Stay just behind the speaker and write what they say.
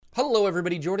Hello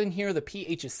everybody, Jordan here, the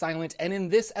PH is silent, and in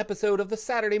this episode of the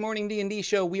Saturday Morning D&D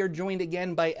Show, we are joined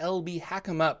again by LB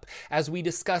Hack'em as we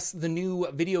discuss the new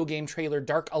video game trailer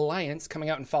Dark Alliance coming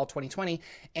out in fall 2020,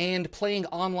 and playing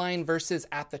online versus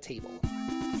at the table.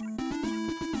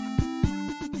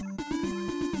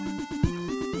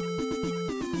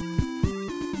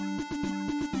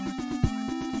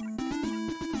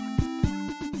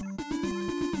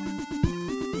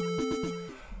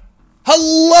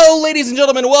 Hello, ladies and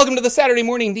gentlemen. Welcome to the Saturday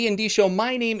Morning D&D Show.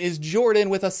 My name is Jordan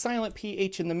with a silent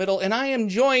PH in the middle, and I am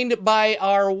joined by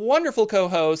our wonderful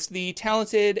co-host, the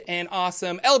talented and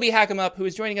awesome LB Hack'em, who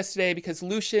is joining us today because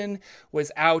Lucian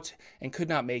was out and could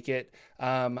not make it.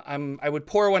 I would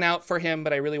pour one out for him,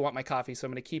 but I really want my coffee, so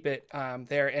I'm going to keep it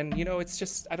there. And, you know, it's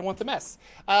just, I don't want the mess.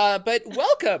 But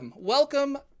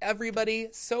welcome, everybody.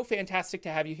 So fantastic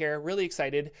to have you here. Really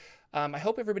excited. I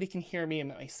hope everybody can hear me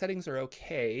and my settings are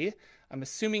okay. I'm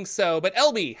assuming so. But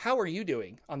LB, how are you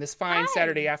doing on this fine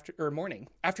Saturday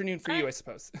afternoon for you, I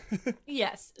suppose?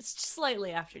 Yes, it's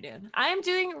slightly afternoon. I am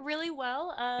doing really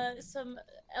well. Some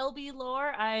LB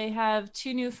lore. I have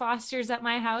 2 new fosters at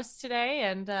my house today,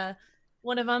 and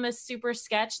one of them is super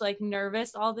sketch, like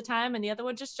nervous all the time, and the other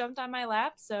one just jumped on my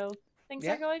lap. So things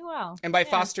are going well. And by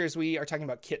fosters, we are talking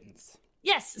about kittens.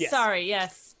 Yes. Sorry.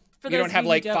 Yes. You don't have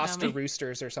like foster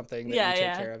roosters or something that you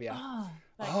take care of. Yeah.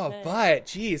 But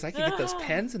geez, I could get those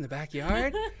pens in the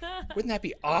backyard. Wouldn't that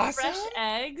be awesome? Fresh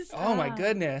eggs. Oh my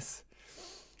goodness.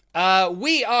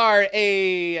 We are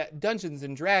a Dungeons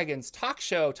and Dragons talk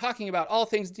show talking about all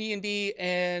things D&D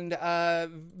and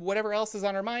whatever else is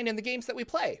on our mind and the games that we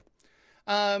play.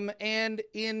 And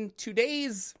in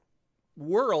today's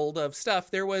world of stuff,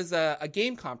 there was a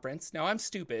game conference. Now I'm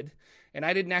stupid, and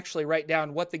I didn't actually write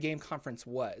down what the game conference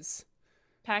was.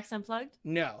 PAX Unplugged?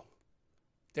 No.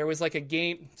 There was like a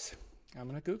game... I'm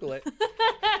going to Google it.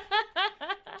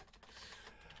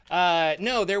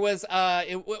 No, there was...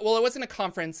 it wasn't a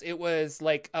conference. It was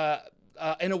like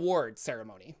an award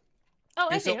ceremony. Oh,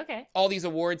 I see. Okay. All these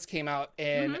awards came out,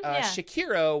 and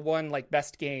Shakiro won like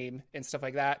best game and stuff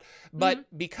like that. But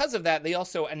because of that, they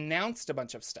also announced a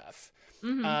bunch of stuff.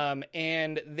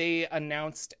 And they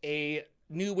announced a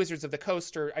new Wizards of the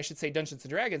Coast, or I should say Dungeons and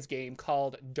Dragons game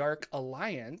called Dark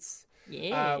Alliance.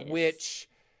 Which,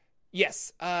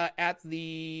 at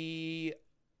the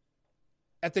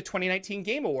 2019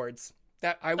 Game Awards.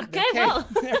 Well.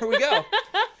 There we go.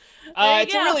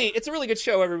 It's a really good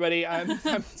show, everybody.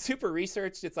 I'm super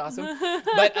researched. It's awesome.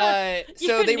 But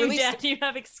so they released. Dad, you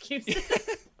have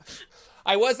excuses.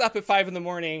 I was up at 5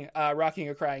 a.m, rocking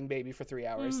a crying baby for 3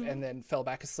 hours, and then fell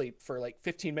back asleep for like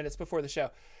 15 minutes before the show.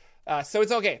 So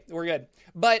it's okay. We're good.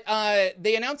 But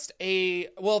they announced they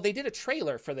did a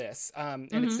trailer for this, and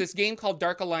it's this game called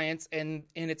Dark Alliance, and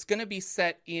it's going to be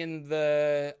set in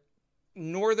the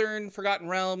northern Forgotten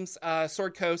Realms,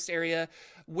 Sword Coast area,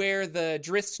 where the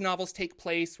Drizzt novels take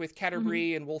place with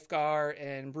Canterbury and Wulfgar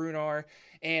and Brunar,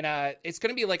 and it's going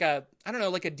to be like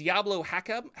a Diablo hack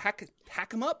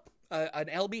 'em up. An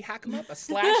LB hack'em up, a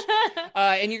slash,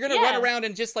 and you're gonna run around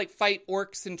and just like fight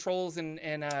orcs and trolls and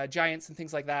giants and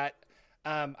things like that.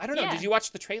 I don't know. Did you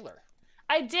watch the trailer?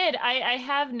 I did. I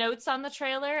have notes on the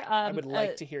trailer. I would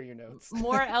like to hear your notes.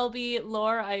 More LB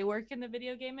lore. I work in the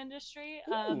video game industry.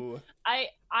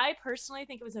 I personally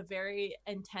think it was a very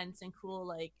intense and cool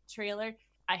like trailer.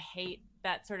 I hate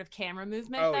that sort of camera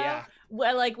movement though. Yeah.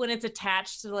 Well, like when it's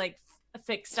attached to like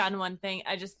fixed on one thing,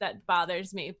 that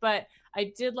bothers me. But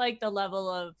I did like the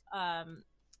level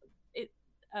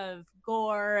of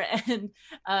gore and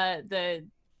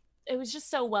it was just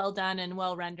so well done and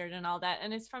well rendered and all that.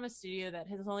 And it's from a studio that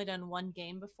has only done one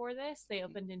game before this. They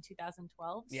opened in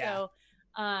 2012. Yeah.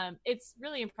 So it's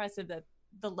really impressive that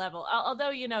the level, although,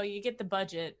 you know, you get the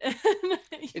budget,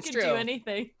 you can do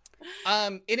anything.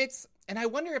 And I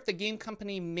wonder if the game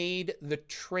company made the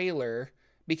trailer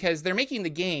because they're making the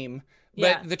game,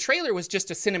 but the trailer was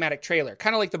just a cinematic trailer,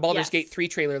 kind of like the Baldur's Gate 3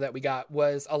 trailer that we got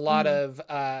was a lot of,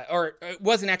 or it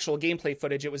wasn't actual gameplay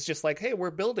footage. It was just like, hey, we're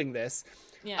building this.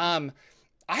 Yeah.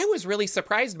 I was really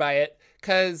surprised by it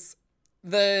because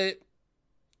it's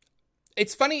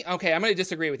funny. Okay, I'm going to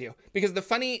disagree with you because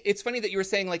it's funny that you were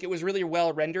saying like it was really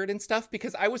well rendered and stuff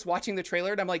because I was watching the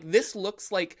trailer and I'm like, this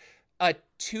looks like a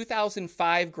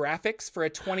 2005 graphics for a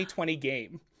 2020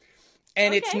 game.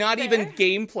 And it's not even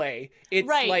gameplay. It's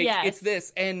it's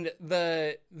this. And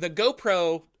the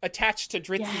GoPro attached to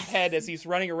Dritz's head as he's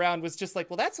running around was just like,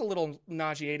 well, that's a little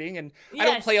nauseating. And I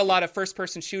don't play a lot of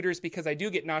first-person shooters because I do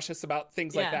get nauseous about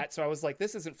things like that. So I was like,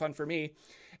 this isn't fun for me.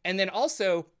 And then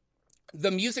also,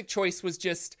 the music choice was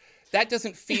just, that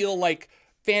doesn't feel like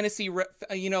fantasy,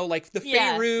 like the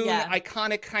Faerun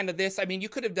iconic kind of this. I mean, you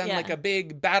could have done like a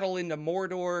big battle into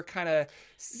Mordor kind of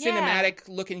cinematic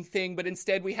looking thing, but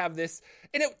instead we have this,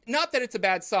 and not that it's a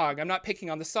bad song. I'm not picking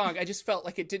on the song. I just felt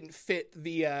like it didn't fit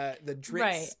the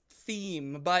Dritz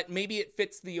theme, but maybe it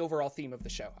fits the overall theme of the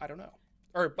show. I don't know.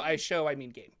 Or by show, I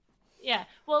mean game. Yeah,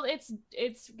 well, it's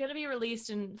going to be released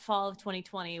in fall of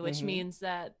 2020, which means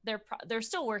that they're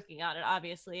still working on it,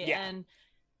 obviously, and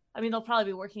I mean, they'll probably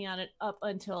be working on it up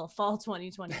until fall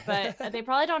 2020, but they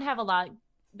probably don't have a lot.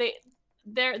 The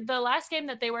last game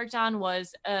that they worked on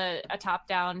was a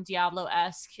top-down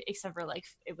Diablo-esque, except for like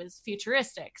it was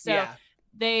futuristic. So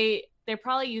they're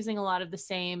probably using a lot of the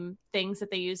same things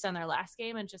that they used on their last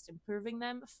game and just improving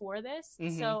them for this.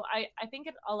 So I think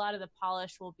a lot of the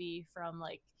polish will be from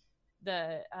like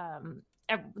the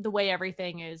way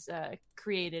everything is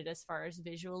created as far as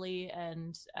visually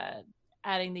and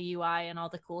adding the UI and all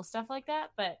the cool stuff like that.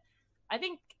 But I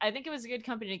think it was a good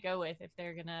company to go with if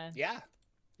they're gonna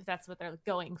if that's what they're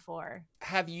going for.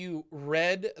 Have you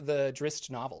read the Drizzt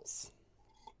novels?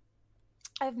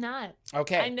 I have not.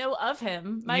 Okay. I know of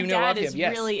him. My dad is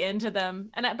really into them,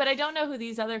 but I don't know who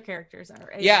these other characters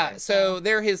are. Either, yeah, so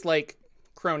they're his like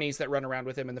cronies that run around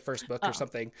with him in the first book or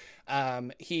something.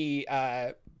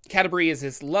 Canterbury is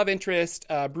his love interest.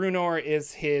 Brunor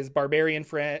is his barbarian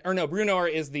friend. Or no,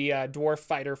 Brunor is the dwarf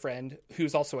fighter friend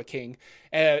who's also a king.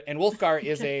 And Wolfgar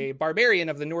is a barbarian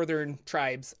of the northern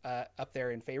tribes up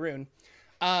there in Faerun.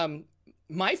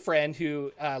 My friend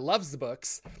who loves the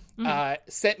books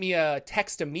sent me a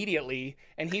text immediately,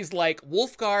 and he's like,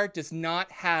 Wolfgar does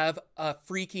not have a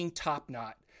freaking top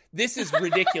knot. This is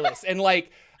ridiculous. And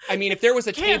like, I mean, if there was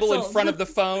a table in front of the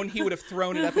phone, he would have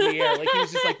thrown it up in the air. Like, he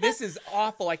was just like, this is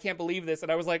awful. I can't believe this.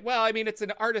 And I was like, well, I mean, it's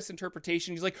an artist's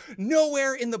interpretation. He's like,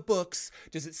 nowhere in the books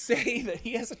does it say that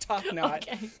he has a top knot.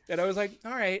 Okay. And I was like,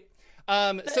 all right.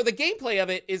 So the gameplay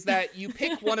of it is that you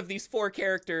pick one of these 4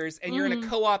 characters and you're in a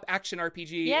co-op action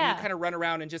RPG and you kind of run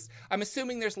around and just, I'm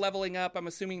assuming there's leveling up. I'm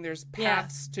assuming there's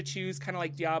paths to choose, kind of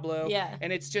like Diablo. Yeah.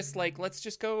 And it's just like, let's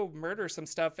just go murder some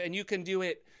stuff. And you can do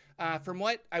it, from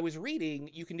what I was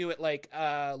reading, you can do it like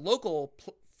local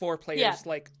 4 players,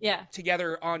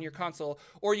 together on your console,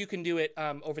 or you can do it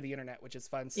over the internet, which is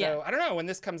fun. So I don't know, when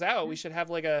this comes out, we should have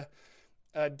like a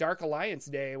Dark Alliance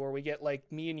day where we get like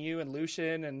me and you and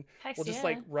Lucian, and we'll just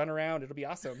like run around. It'll be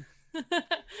awesome.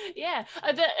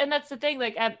 And that's the thing.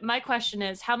 Like, my question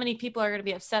is, how many people are going to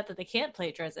be upset that they can't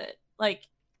play Drizzt? Like,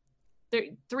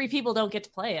 3 people don't get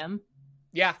to play him.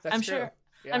 Yeah, that's true.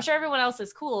 I'm sure everyone else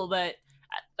is cool, but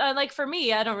like for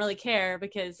me, I don't really care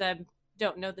because I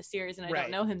don't know the series and I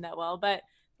don't know him that well. But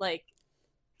like,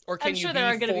 or can you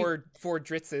be four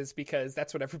Dritzes because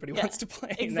that's what everybody wants to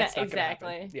play?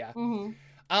 Exactly. Yeah.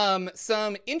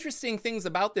 Some interesting things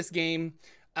about this game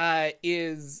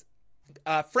is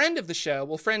a friend of the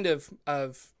show, friend of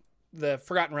the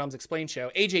Forgotten Realms Explained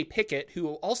show, AJ Pickett,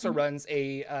 who also runs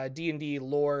a D&D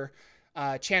lore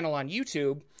channel on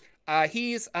YouTube.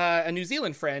 He's a New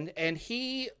Zealand friend, and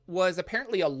he was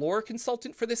apparently a lore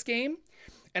consultant for this game.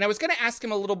 And I was going to ask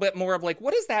him a little bit more of like,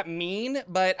 what does that mean?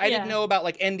 But I didn't know about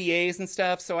like NDAs and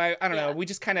stuff. So I don't know. We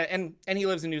just kind of, and he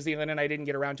lives in New Zealand and I didn't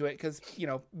get around to it because, you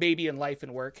know, baby and life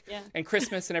and work and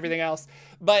Christmas and everything else.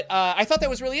 But I thought that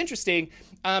was really interesting.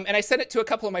 And I sent it to a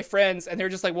couple of my friends and they're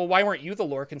just like, well, why weren't you the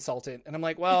lore consultant? And I'm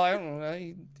like, well, I don't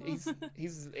know. He's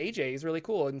AJ. He's really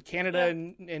cool. And Canada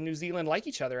and New Zealand like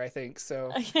each other, I think.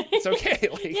 So it's okay.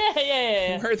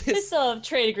 Like, They still have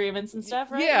trade agreements and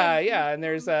stuff, right? Yeah. And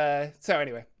there's, so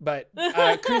anyway. But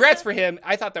congrats for him.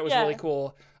 I thought that was really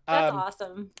cool. That's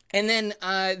awesome. And then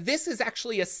this is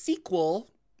actually a sequel.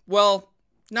 Well,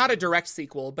 not a direct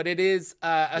sequel, but it is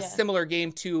a similar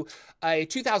game to a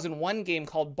 2001 game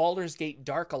called Baldur's Gate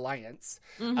Dark Alliance,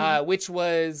 which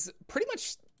was pretty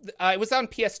much, it was on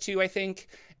PS2, I think,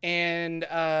 and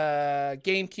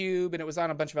GameCube, and it was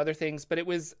on a bunch of other things. But it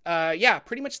was,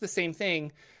 pretty much the same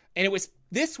thing. And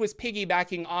this was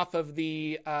piggybacking off of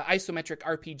the isometric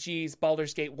RPGs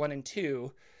Baldur's Gate 1 and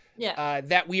 2.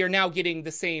 That we are now getting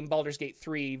the same Baldur's Gate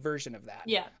 3 version of that.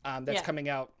 That's coming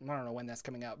out. I don't know when that's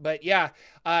coming out. But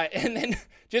and then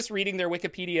just reading their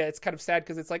Wikipedia, it's kind of sad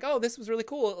because it's like, oh, this was really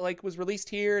cool. It like was released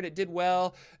here and it did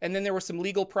well. And then there were some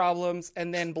legal problems.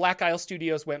 And then Black Isle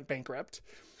Studios went bankrupt.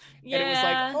 And it was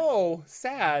like, oh,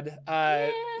 sad.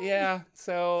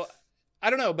 So I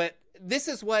don't know. But this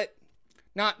is what...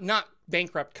 Not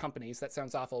bankrupt companies, that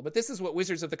sounds awful, but this is what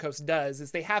Wizards of the Coast does,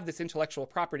 is they have this intellectual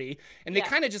property, and they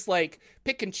kind of just, like,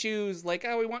 pick and choose, like,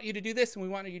 oh, we want you to do this, and we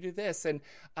want you to do this, and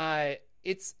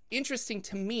it's interesting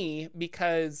to me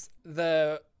because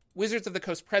the Wizards of the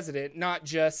Coast president, not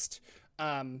just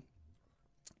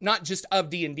not just of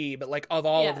D&D, but like of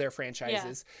all of their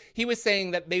franchises. He was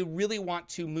saying that they really want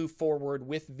to move forward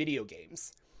with video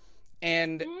games.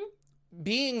 And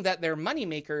being that their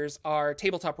moneymakers are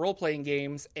tabletop role-playing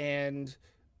games and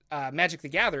Magic the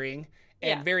Gathering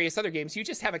and various other games, you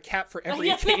just have a cap for every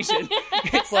occasion.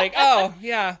 It's like, oh,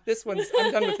 yeah,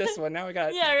 I'm done with this one. Now I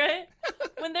got... Yeah, right?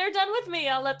 When they're done with me,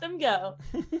 I'll let them go.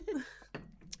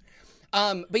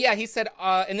 But yeah, he said,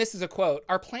 and this is a quote,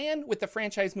 "Our plan with the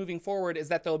franchise moving forward is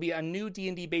that there'll be a new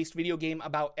D&D based video game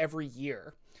about every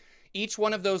year. Each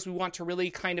one of those we want to really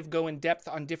kind of go in depth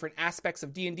on different aspects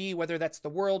of D&D, whether that's the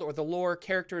world or the lore,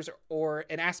 characters, or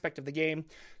an aspect of the game.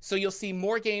 So you'll see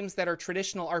more games that are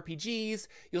traditional RPGs,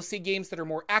 you'll see games that are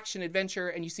more action-adventure,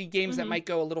 and you see games that might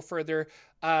go a little further,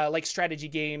 like strategy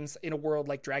games in a world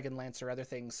like Dragonlance or other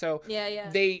things." So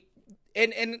they...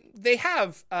 And they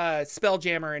have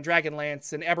Spelljammer and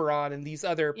Dragonlance and Eberron and these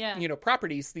other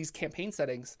properties, these campaign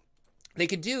settings. They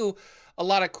could do a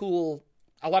lot of cool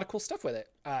stuff with it.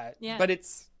 But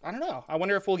it's, I don't know. I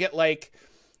wonder if we'll get like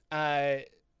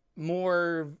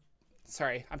more.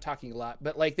 Sorry, I'm talking a lot.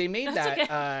 But like they made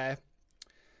that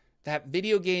that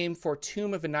video game for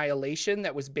Tomb of Annihilation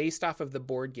that was based off of the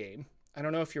board game. I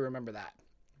don't know if you remember that.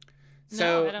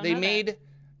 So they made.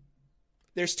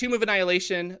 There's Tomb of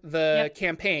Annihilation, the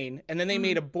campaign, and then they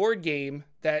made a board game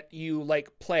that you like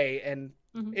play, and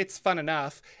it's fun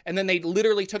enough. And then they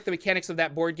literally took the mechanics of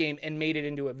that board game and made it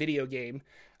into a video game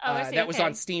that was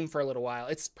on Steam for a little while.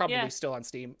 It's probably still on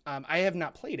Steam. I have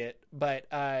not played it, but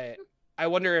I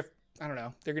wonder if, I don't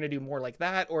know, they're going to do more like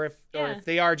that, or if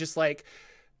they are just like,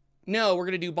 no, we're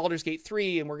going to do Baldur's Gate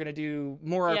 3 and we're going to do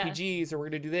more RPGs, or we're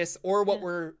going to do this, or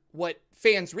what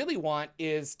fans really want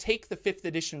is take the 5th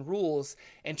edition rules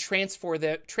and transfer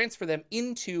them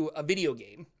into a video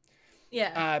game.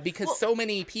 Yeah. Because so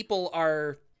many people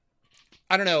are,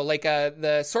 I don't know, like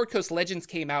the Sword Coast Legends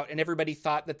came out and everybody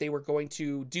thought that they were going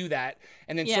to do that.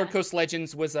 And then Sword Coast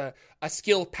Legends was a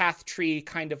skill path tree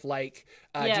kind of like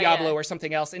Diablo or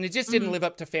something else. And it just didn't live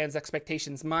up to fans'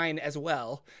 expectations, mine as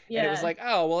well. Yeah. And it was like,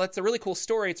 oh, well, it's a really cool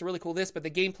story. It's a really cool this, but the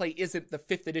gameplay isn't the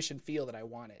 5th edition feel that I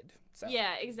wanted. So.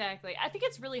 Yeah, exactly. I think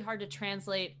it's really hard to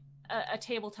translate a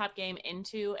tabletop game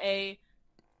into a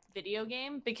video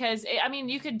game because,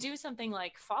 you could do something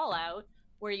like Fallout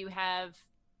where you have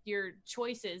your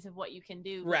choices of what you can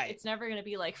do. Right. It's never going to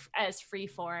be like as free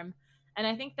form. And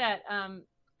I think that,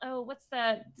 what's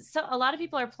that? So a lot of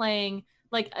people are playing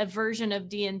like a version of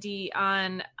D&D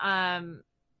on, I'm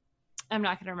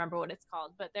not going to remember what it's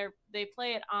called, but they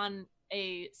play it on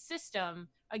a system,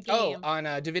 a game. Oh,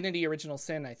 on Divinity Original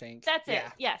Sin, I think. That's it.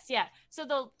 Yes. Yeah. So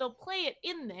they'll play it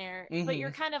in there, but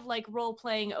you're kind of like role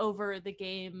playing over the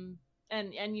game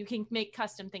and you can make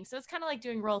custom things. So it's kind of like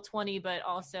doing Roll20, but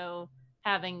also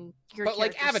having your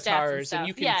like avatars and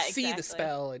you can see the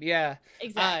spell and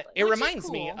exactly. It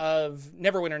reminds me of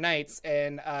Neverwinter Nights,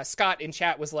 and Scott in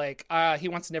chat was like he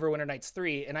wants Neverwinter Nights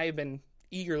 3, and I have been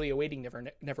eagerly awaiting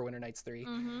Neverwinter Nights 3.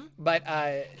 But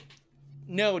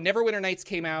no, Neverwinter Nights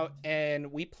came out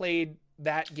and we played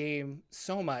that game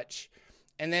so much,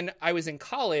 and then I was in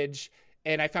college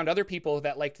and I found other people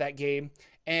that liked that game.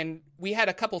 And we had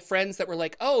a couple friends that were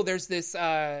like, oh, there's this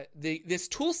this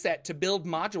tool set to build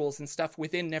modules and stuff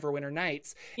within Neverwinter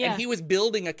Nights. Yeah. And he was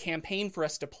building a campaign for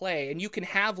us to play. And you can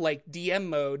have like DM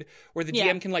mode where the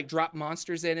DM can like drop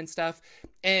monsters in and stuff.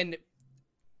 And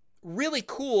really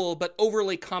cool, but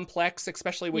overly complex,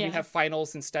 especially when you have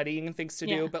finals and studying and things to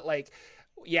do. But like,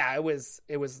 it was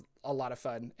a lot of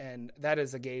fun, and that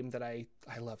is a game that I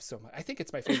love so much. I think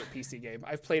it's my favorite PC game.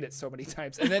 I've played it so many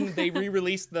times. And then they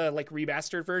re-released the like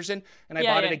remastered version, and I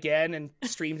bought it again and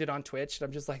streamed it on Twitch. And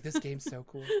I'm just like, this game's so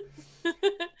cool.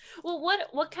 Well,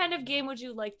 what kind of game would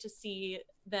you like to see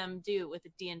them do with a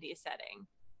D&D setting?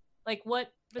 Like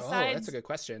what besides? Oh, that's a good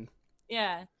question.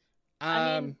 Yeah.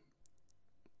 I'm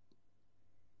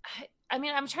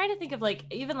trying to think of like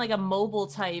even like a mobile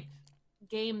type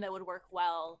game that would work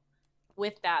well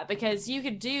with that, because you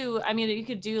could do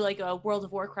like a World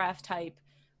of Warcraft type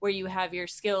where you have your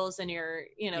skills and your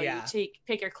you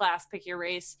pick your class, pick your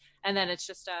race, and then it's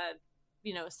just a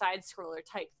side scroller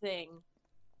type thing,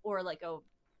 or like a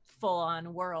full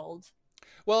on world.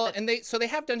 Well, and they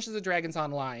have Dungeons and Dragons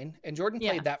Online, and Jordan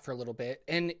played that for a little bit,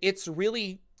 and it's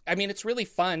really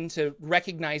fun to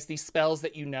recognize these spells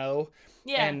that you know.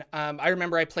 Yeah. And I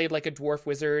remember I played like a dwarf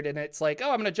wizard, and it's like,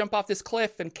 oh, I'm going to jump off this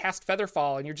cliff and cast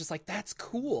Featherfall. And you're just like, that's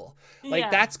cool.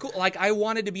 Like, that's cool. Like, I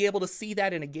wanted to be able to see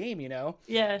that in a game, you know?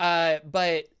 Yeah.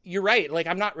 But you're right. Like,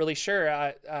 I'm not really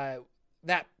sure.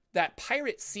 That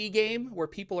Pirate Sea game where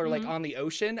people are like on the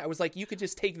ocean, I was like, you could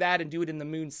just take that and do it in the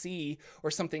Moon Sea or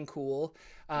something cool.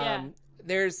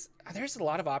 there's a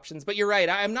lot of options, but you're right.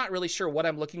 I'm not really sure what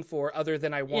I'm looking for other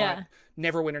than I want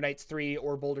Neverwinter Nights 3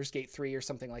 or Baldur's Gate 3 or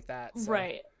something like that. So.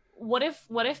 Right. What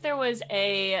if there was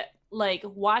a like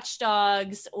Watch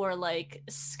Dogs or like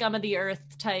Scum of the Earth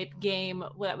type game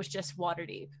that was just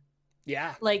Waterdeep?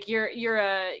 Yeah. Like you're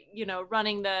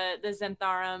running the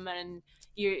Zentharum and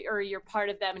you're part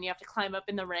of them and you have to climb up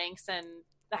in the ranks, and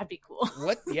that'd be cool.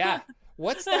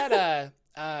 What's that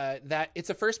that it's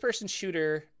a first person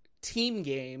shooter team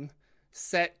game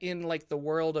set in like the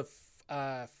world of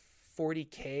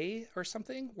 40K or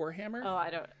something, Warhammer? Oh, I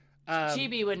don't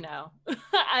GB would know.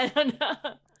 I don't know.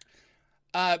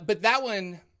 But that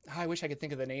one, I wish I could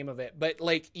think of the name of it, but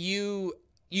like you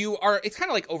are, it's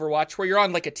kind of like Overwatch where you're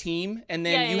on like a team and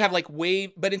then you have like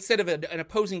but instead of an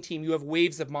opposing team, you have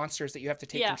waves of monsters that you have to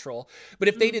take control. But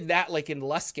if they did that like in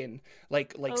Luskan,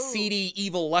 like seedy,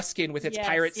 evil Luskan with its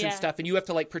pirates and stuff, and you have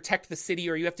to like protect the city,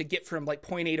 or you have to get from like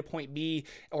point A to point B,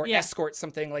 or escort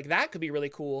something, like that could be really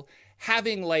cool.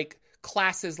 Having like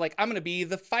classes like, I'm going to be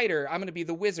the fighter, I'm going to be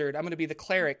the wizard, I'm going to be the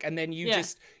cleric, and then you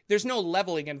just, there's no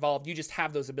leveling involved, you just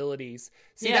have those abilities.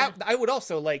 See, that I would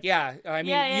also like,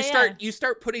 you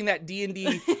start putting that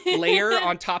D&D layer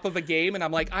on top of a game, and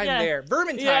I'm like, I'm there.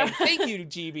 Vermintide, thank you,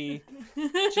 GB.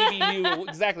 GB knew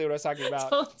exactly what I was talking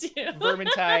about. Told you.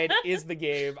 Vermintide is the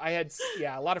game. I had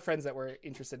a lot of friends that were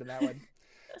interested in that one.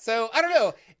 So I don't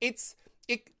know,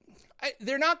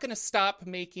 they're not going to stop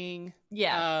making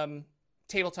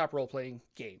tabletop role-playing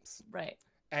games. Right.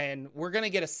 And we're going to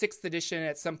get a 6th edition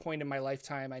at some point in my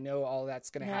lifetime. I know all that's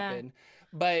going to happen.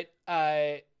 But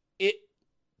it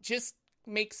just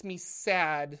makes me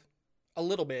sad a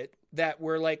little bit that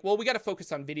we're like, well, we got to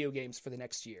focus on video games for the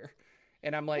next year.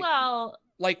 And I'm like,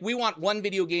 we want one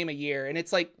video game a year. And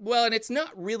it's like, well, and it's not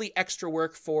really extra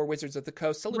work for Wizards of the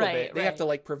Coast a little bit. They have to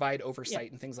like provide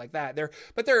oversight and things like that. They're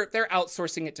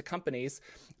outsourcing it to companies.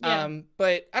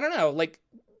 But I don't know, like,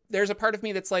 there's a part of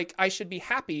me that's like, I should be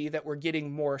happy that we're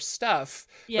getting more stuff.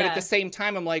 But at the same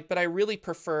time, I'm like, but I really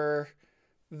prefer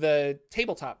the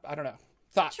tabletop. I don't know.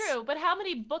 Thoughts? True, but how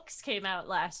many books came out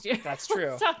last year? That's true.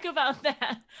 Let's talk about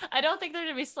that. I don't think they're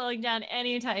going to be slowing down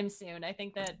anytime soon. I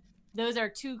think that those are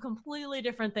two completely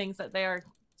different things that they are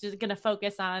just going to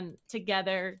focus on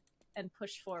together and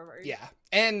push forward. Yeah.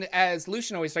 And as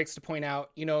Lucian always likes to point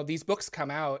out, these books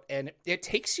come out and it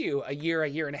takes you a year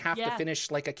and a half to finish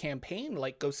like a campaign,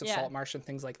 like Ghosts of Saltmarsh and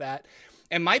things like that.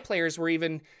 And my players were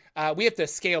even, we have to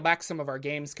scale back some of our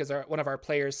games because one of our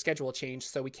players' schedule changed.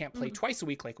 So we can't play twice a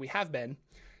week like we have been.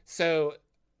 So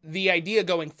the idea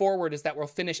going forward is that we'll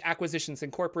finish Acquisitions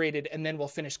Incorporated and then we'll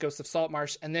finish Ghosts of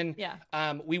Saltmarsh. And then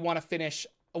we want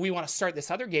to start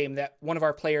this other game that one of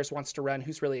our players wants to run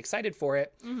who's really excited for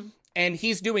it. Mm-hmm. And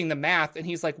he's doing the math and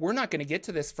he's like, we're not going to get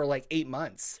to this for like 8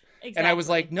 months. Exactly. And I was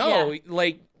like, no,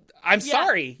 like, I'm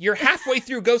sorry. You're halfway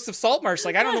through Ghosts of Saltmarsh.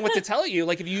 Like, I don't know what to tell you.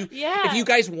 Like, if you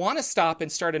guys want to stop and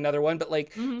start another one, but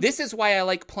like, this is why I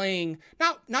like playing,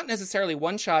 not necessarily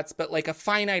one shots, but like a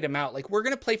finite amount. Like, we're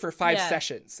going to play for 5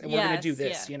 sessions and we're going to do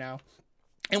this,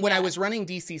 And when I was running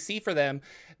DCC for them,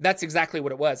 that's exactly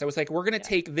what it was. I was like, we're going to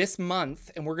take this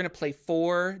month and we're going to play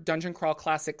 4 Dungeon Crawl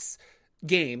Classics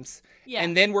games. Yeah.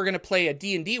 And then we're going to play a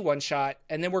D&D one shot.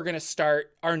 And then we're going to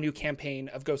start our new campaign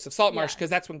of Ghosts of Saltmarsh because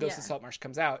that's when Ghosts of Saltmarsh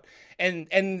comes out. And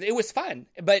it was fun.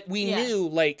 But we knew,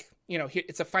 like,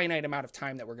 it's a finite amount of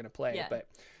time that we're going to play. Yeah.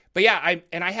 But yeah,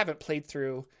 I haven't played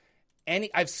through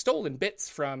I've stolen bits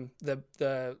from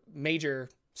the major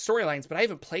storylines, but I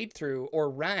haven't played through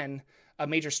or ran a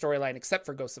major storyline except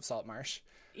for Ghosts of Saltmarsh.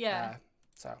 Yeah.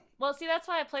 Well, see, that's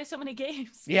why I play so many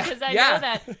games. Because I know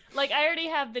that, like, I already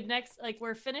have the next, like,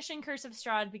 we're finishing Curse of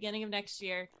Strahd beginning of next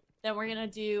year. Then we're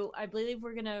going to I believe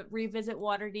we're going to revisit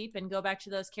Waterdeep and go back to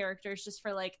those characters just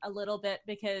for, like, a little bit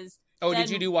because... Oh,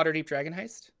 did you do Waterdeep Dragon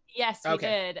Heist? Yes, we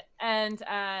did. And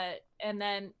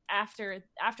then after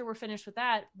we're finished with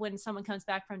that, when someone comes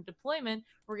back from deployment,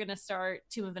 we're going to start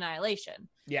Tomb of Annihilation.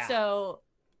 Yeah. So,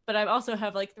 but I also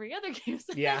have, like, 3 other games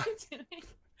that I'm doing.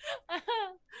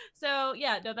 So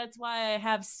that's why I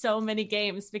have so many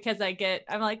games because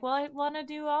I'm like, well, I want to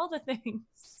do all the things.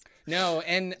 No,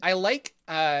 and I like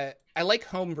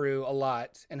homebrew a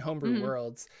lot and homebrew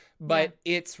worlds, but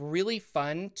it's really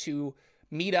fun to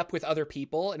meet up with other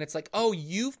people and it's like, oh,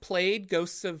 you've played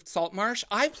Ghosts of Saltmarsh,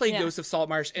 I've played Ghosts of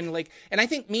Saltmarsh, and I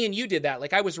think me and you did that.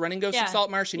 Like, I was running Ghosts of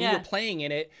Saltmarsh and you were playing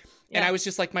in it. And I was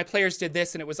just like, my players did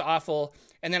this and it was awful.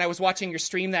 And then I was watching your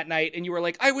stream that night and you were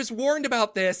like, I was warned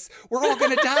about this. We're all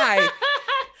going to die.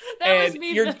 That was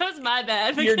me. That was my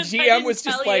bad. Your GM was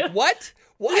just like, what?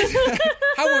 what?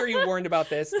 How were you warned about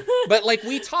this? But like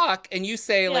we talk and you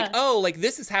say like, oh, like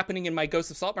this is happening in my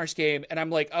Ghost of Saltmarsh game. And I'm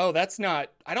like, oh,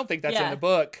 I don't think that's in the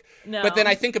book. No. But then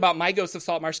I think about my Ghost of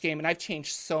Saltmarsh game and I've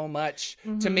changed so much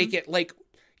to make it like,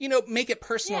 make it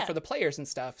personal for the players and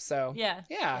stuff. So yeah.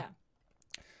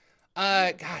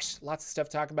 Gosh, lots of stuff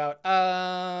to talk about.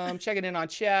 Checking in on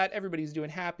chat. Everybody's doing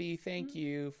happy. Thank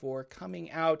you for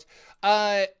coming out.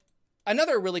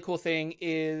 Another really cool thing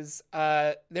is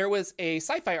there was a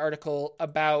sci-fi article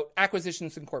about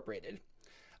Acquisitions Incorporated.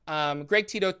 Greg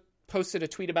Tito posted a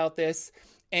tweet about this,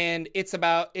 and it's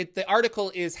about it. The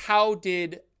article is how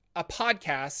did a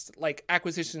podcast like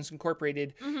Acquisitions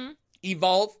Incorporated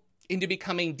evolve into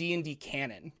becoming D&D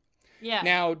canon? Yeah.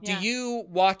 Now, do you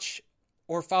watch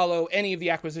or follow any of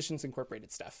the Acquisitions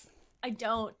Incorporated stuff? I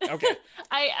don't. Okay.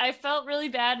 I felt really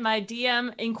bad. My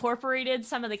DM incorporated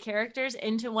some of the characters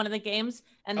into one of the games,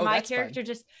 and my character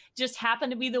just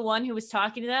happened to be the one who was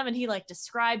talking to them, and he like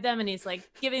described them, and he's like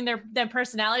giving them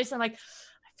personalities. So I'm like,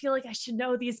 I feel like I should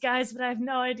know these guys, but I have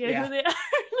no idea who they are.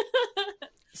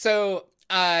 So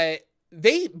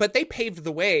they paved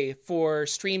the way for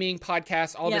streaming,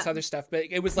 podcasts, all this other stuff. But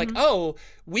it was like, oh,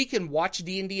 we can watch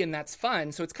D&D and that's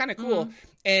fun. So it's kind of cool.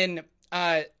 And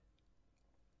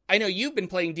I know you've been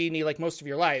playing D&D like most of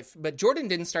your life, but Jordan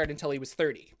didn't start until he was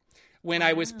 30. When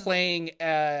I was playing,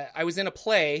 I was in a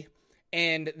play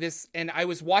and I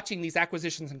was watching these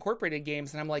Acquisitions Incorporated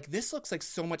games, and I'm like, this looks like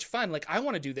so much fun. Like, I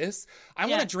want to do this. I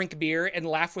want to drink beer and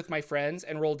laugh with my friends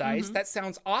and roll dice. That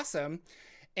sounds awesome.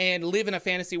 And live in a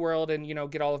fantasy world and,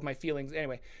 get all of my feelings.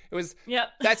 Anyway, it was,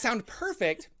 that sounded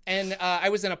perfect. And I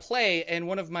was in a play and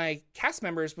one of my cast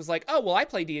members was like, oh, well, I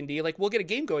play D&D. Like, we'll get a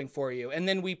game going for you. And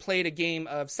then we played a game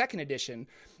of 2nd edition.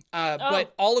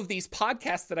 But all of these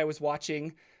podcasts that I was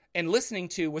watching and listening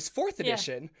to was 4th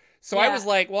edition. So I was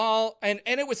like, well, and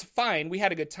it was fine. We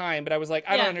had a good time, but I was like,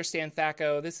 I don't understand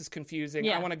THAC0. This is confusing.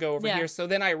 I want to go over here. So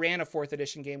then I ran a 4th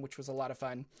edition game, which was a lot of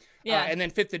fun. And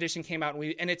then 5th edition came out,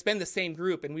 and it's been the same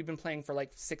group, and we've been playing for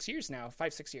like 6 years now,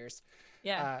 5-6 years.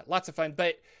 Lots of fun.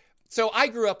 But so I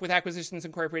grew up with Acquisitions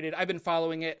Incorporated. I've been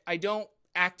following it. I don't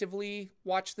actively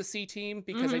watch the C Team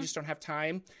because I just don't have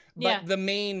time. But the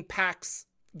main PAX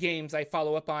games I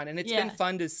follow up on, and it's been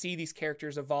fun to see these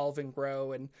characters evolve and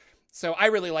grow, and so I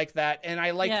really like that, and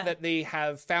I like that they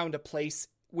have found a place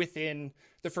within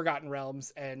the Forgotten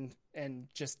Realms and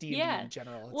just D&D in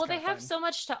general. Well, they have so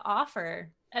much to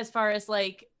offer as far as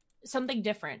like something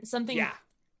different, something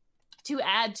to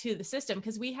add to the system,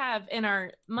 because we have in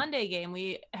our Monday game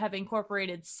we have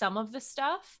incorporated some of the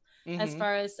stuff as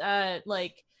far as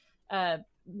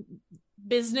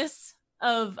business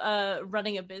of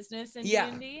running a business in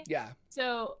D&D.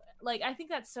 So like, I think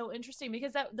that's so interesting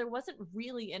because there wasn't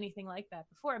really anything like that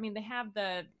before. I mean, they have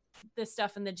the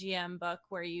stuff in the GM book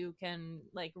where you can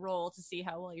like roll to see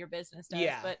how well your business does,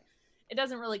 but it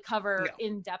doesn't really cover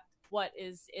in depth what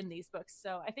is in these books.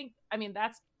 So I mean,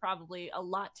 that's probably a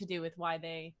lot to do with why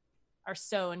they are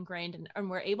so ingrained and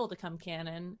were able to come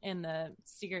canon in the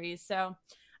series. So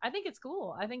I think it's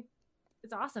cool. I think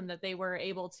it's awesome that they were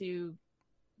able to,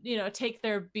 take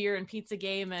their beer and pizza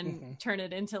game and turn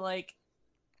it into like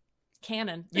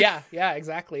canon. Yeah,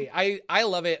 exactly. I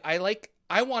love it.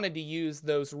 I wanted to use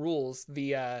those rules,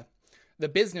 the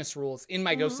business rules in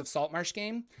my Ghost of Saltmarsh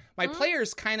game. My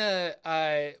players kind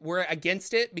of were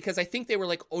against it because I think they were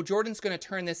like, oh, Jordan's going to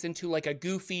turn this into like a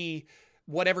goofy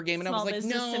whatever game. And I was like,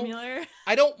 no, simulator.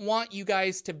 I don't want you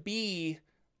guys to be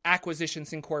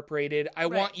Acquisitions Incorporated. I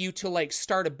want you to like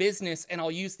start a business and I'll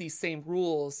use these same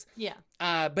rules.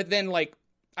 But then like,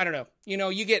 I don't know,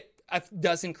 you get a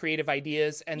dozen creative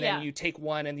ideas and then you take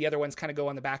one and the other ones kind of go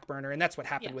on the back burner, and that's what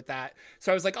happened with that.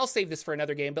 So I was like, I'll save this for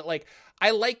another game. But like,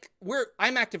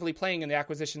 I'm actively playing in the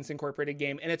Acquisitions Incorporated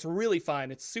game, and it's really fun.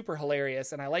 It's super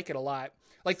hilarious, and I like it a lot.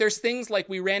 Like, there's things like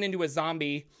we ran into a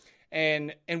zombie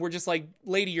and we're just like,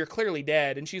 lady, you're clearly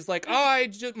dead. And she's like, oh,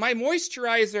 my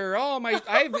moisturizer. Oh,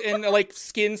 and like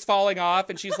skin's falling off.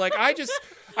 And she's like,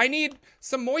 I need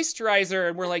some moisturizer.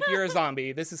 And we're like, you're a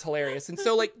zombie. This is hilarious. And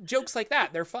so like jokes like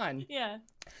that, they're fun. Yeah.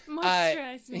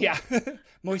 Moisturize me. Yeah.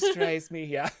 Moisturize me.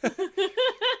 Yeah.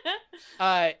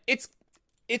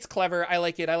 It's clever. I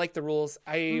like it. I like the rules.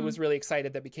 I was really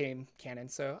excited that became canon.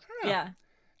 So I don't know.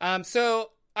 Yeah. So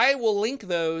I will link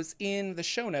those in the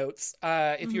show notes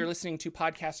if you're listening to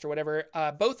podcast or whatever,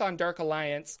 both on Dark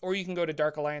Alliance, or you can go to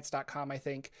darkalliance.com, I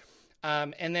think.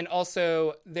 And then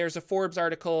also there's a Forbes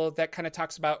article that kind of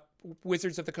talks about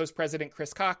Wizards of the Coast president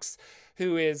Chris Cox,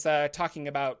 who is talking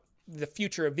about the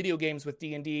future of video games with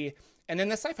D&D, and then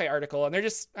the sci-fi article. And they're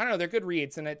just, I don't know, they're good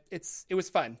reads, and it was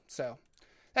fun. So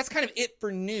that's kind of it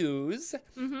for news.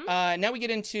 Now we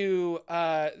get into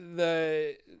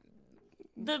the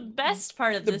best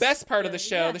part of the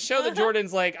show. Yeah. The show that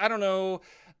Jordan's like, I don't know.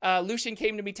 Lucian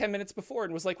came to me 10 minutes before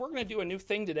and was like, we're going to do a new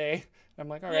thing today. And I'm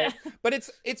like, all right. Yeah. But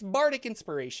it's Bardic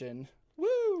Inspiration.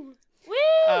 Woo!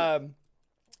 Woo!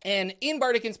 And in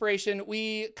Bardic Inspiration,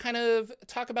 we kind of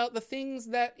talk about the things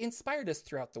that inspired us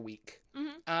throughout the week.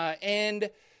 And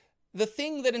the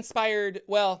thing that inspired,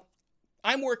 well,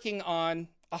 I'm working on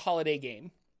a holiday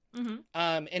game.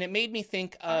 And it made me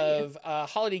think of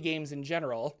holiday games in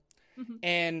general.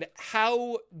 And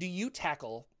how do you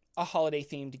tackle a holiday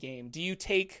themed game? Do you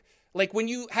take, like,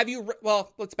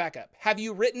 well, let's back up. Have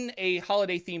you written a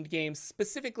holiday themed game,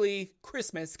 specifically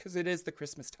Christmas, because it is the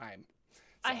Christmas time?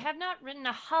 So. I have not written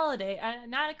a holiday,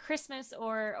 not a Christmas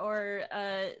or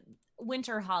a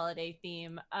winter holiday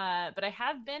theme, but I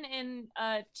have been in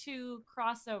 2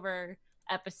 crossover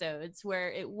episodes where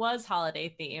it was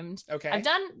holiday themed. Okay. I've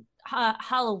done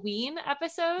Halloween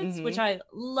episodes, which I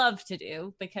love to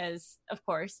do because, of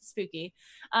course, spooky.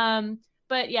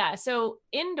 But yeah, so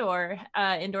Indoor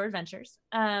Adventures,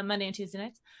 Monday and Tuesday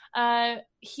nights,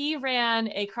 he ran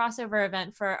a crossover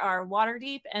event for our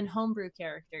Waterdeep and Homebrew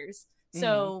characters.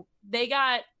 So they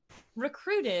got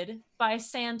recruited by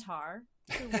Santar,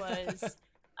 who was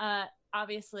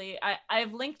obviously,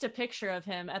 I've linked a picture of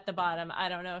him at the bottom. I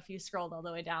don't know if you scrolled all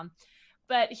the way down,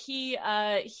 but he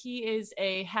is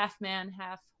a half man,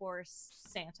 half horse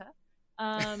Santa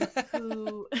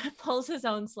who pulls his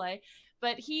own sleigh.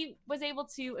 But he was able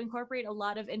to incorporate a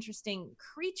lot of interesting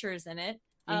creatures in it.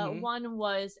 One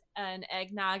was an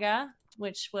eggnaga,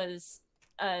 which was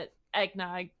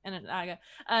eggnog and an naga,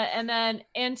 and then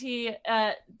it's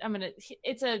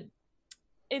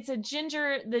a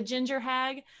ginger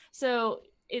hag. So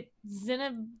it's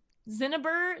zinniber.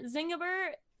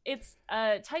 It's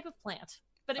a type of plant,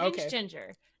 but it means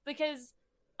ginger because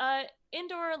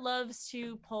Indoor loves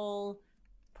to pull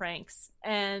pranks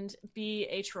and be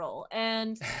a troll.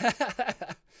 And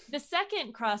the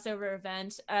second crossover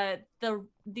event,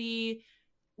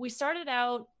 we started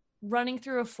out running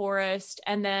through a forest,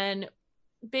 and then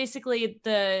basically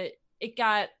it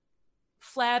got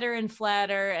flatter and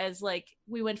flatter as like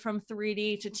we went from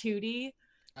 3D to 2D.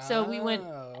 So we went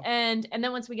and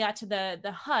then once we got to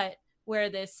the hut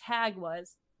where this hag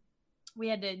was, we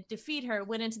had to defeat her,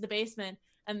 went into the basement,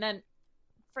 and then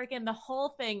freaking the whole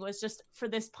thing was just for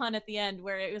this pun at the end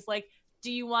where it was like,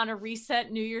 do you want to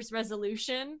reset New Year's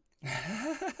resolution?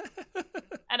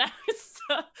 And I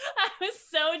was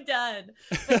so done.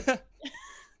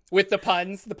 With the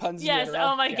puns. Yes.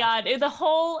 Oh my God. The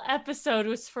whole episode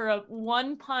was for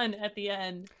one pun at the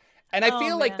end. And I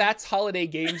feel like that's holiday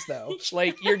games though.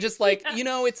 Like you're just like,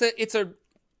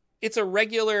 it's a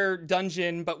regular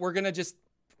dungeon, but we're going to just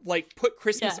like put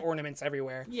Christmas ornaments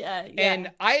everywhere. Yeah.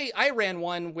 And I ran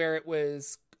one where it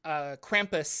was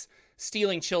Krampus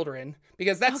stealing children,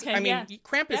 because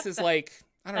Krampus is like,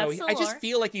 I don't know. I just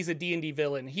feel like he's a D&D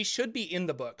villain. He should be in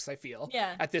the books, I feel,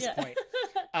 at this point.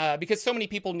 Because so many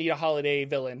people need a holiday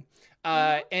villain.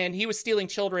 And he was stealing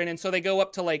children, and so they go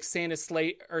up to like Santa's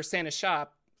slate or Santa's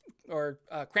shop or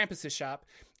Krampus's shop,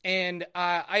 and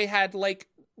I had like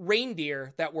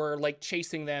reindeer that were like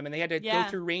chasing them, and they had to go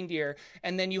through reindeer,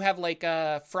 and then you have like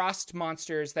frost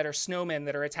monsters that are snowmen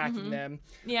that are attacking them.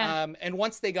 And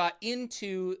once they got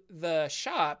into the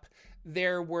shop,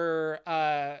 there were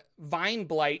vine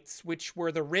blights, which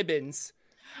were the ribbons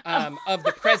of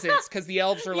the presents, because the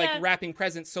elves are like wrapping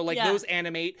presents, so like those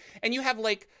animate, and you have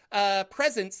like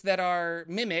presents that are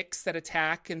mimics that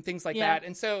attack and things like that.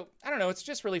 And so I don't know, it's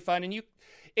just really fun. And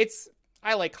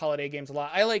I like holiday games a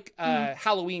lot. I like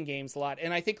Halloween games a lot.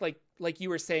 And I think like you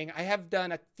were saying, I have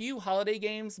done a few holiday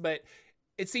games, but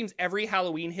it seems every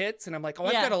Halloween hits and I'm like,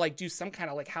 I've got to like do some kind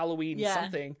of like Halloween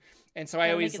something. And so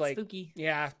I always like, spooky.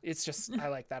 It's just, I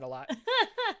like that a lot.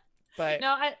 But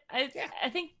no, I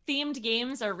think themed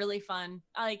games are really fun.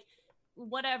 Like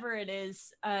whatever it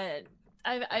is,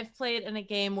 I've played in a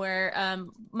game where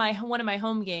one of my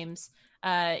home games,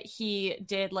 he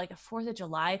did like a 4th of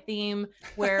July theme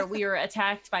where we were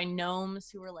attacked by gnomes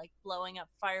who were like blowing up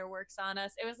fireworks on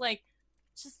us. It was like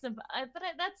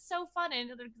that's so fun,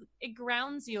 and it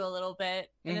grounds you a little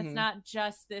bit, and it's not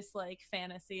just this like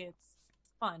fantasy. It's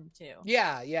fun too.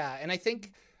 Yeah. And I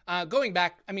think going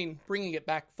back, bringing it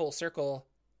back full circle,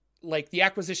 like the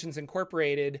Acquisitions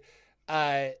Incorporated,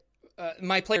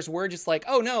 my players were just like,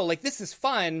 oh no, like this is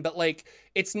fun, but like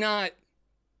it's not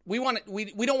we want it,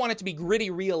 we don't want it to be gritty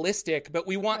realistic, but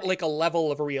we want like a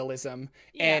level of realism.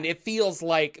 And it feels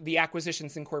like the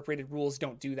Acquisitions Incorporated rules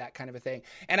don't do that kind of a thing.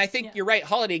 And I think you're right,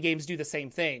 holiday games do the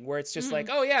same thing, where it's just like,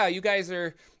 oh yeah, you guys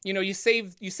are, you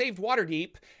saved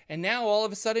Waterdeep, and now all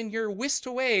of a sudden you're whisked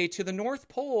away to the North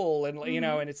Pole, and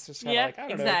and it's just kind of like, I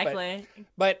don't know.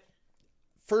 But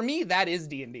for me, that is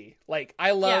D&D. Like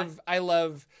I love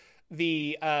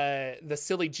the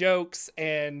silly jokes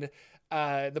and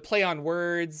the play on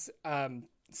words.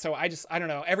 So I don't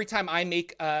know. Every time I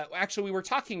make, actually we were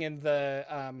talking in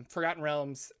the Forgotten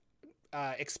Realms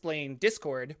Explain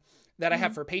Discord that I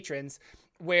have for patrons,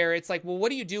 where it's like, well, what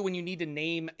do you do when you need to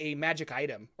name a magic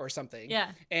item or something? Yeah.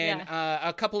 And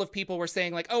a couple of people were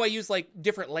saying like, oh, I use like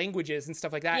different languages and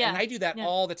stuff like that. And I do that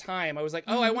all the time. I was like,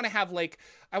 oh, I want to have like,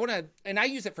 and I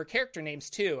use it for character names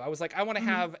too. I was like, I want to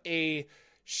have a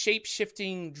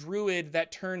shape-shifting druid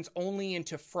that turns only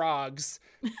into frogs,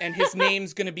 and his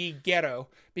name's gonna be Ghetto,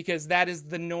 because that is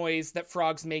the noise that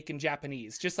frogs make in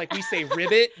Japanese. Just like we say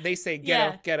ribbit, they say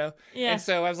ghetto, ghetto. And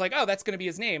so I was like, oh, that's gonna be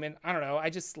his name. And I don't know,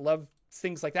 I just love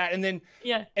things like that. And then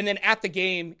at the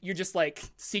game, you're just like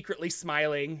secretly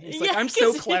smiling. It's like, I'm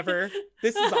so clever.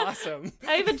 This is awesome.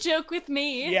 I have a joke with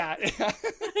me. Yeah.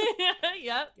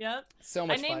 Yep. So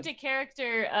much fun. I named a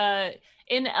character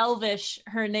in Elvish.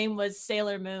 Her name was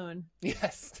Sailor Moon.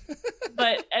 Yes.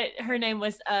 But her name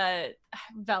was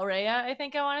Valrea, I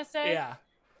think I want to say. Yeah.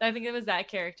 I think it was that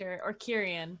character, or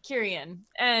Kyrian.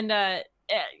 And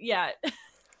yeah.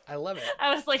 I love it.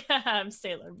 I was like, I'm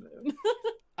Sailor Moon.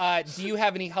 Do you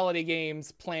have any holiday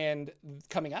games planned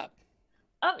coming up?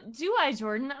 Oh, do I,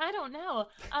 Jordan? I don't know.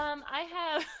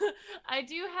 I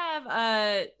do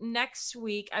have next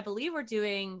week, I believe we're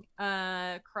doing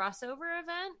a crossover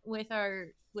event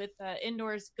with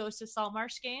Indoors Ghost of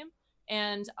Saltmarsh game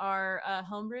and our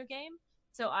homebrew game.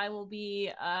 So I will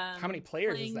be how many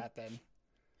players is that then?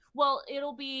 Well,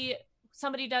 it'll be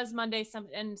somebody does Monday,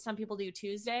 some people do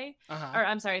Tuesday, or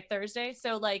I'm sorry, Thursday.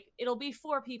 So like it'll be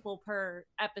 4 people per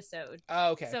episode.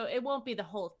 Oh, okay. So it won't be the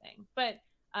whole thing, but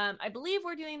I believe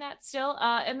we're doing that still.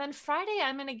 And then Friday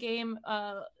I'm in a game.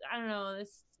 I don't know.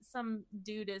 Some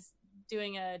dude is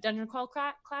doing a Dungeon Crawl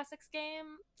Classics game.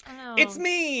 I don't know. It's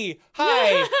me.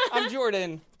 Hi, I'm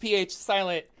Jordan. PH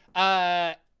silent.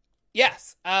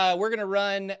 Yes, we're gonna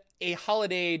run a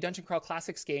holiday Dungeon Crawl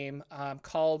Classics game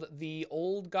called The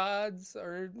Old Gods,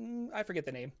 or I forget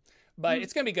the name, but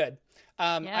it's going to be good.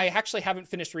 I actually haven't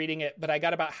finished reading it, but I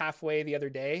got about halfway the other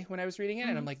day when I was reading it,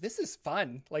 and I'm like, this is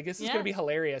fun. Like, this is going to be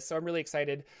hilarious, so I'm really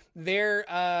excited.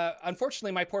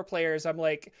 Unfortunately, my poor players, I'm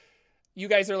like, you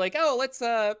guys are like, oh,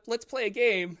 let's play a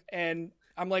game, and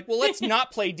I'm like, well, let's not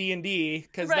play D&D,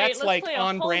 because that's like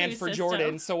on brand for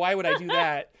Jordan, so why would I do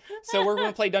that? So we're going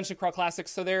to play Dungeon Crawl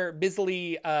Classics. So they're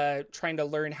busily trying to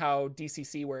learn how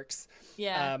DCC works.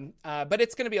 Yeah. But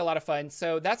it's going to be a lot of fun.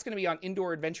 So that's going to be on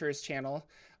Indoor Adventurers channel,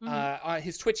 on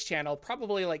his Twitch channel,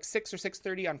 probably like 6 or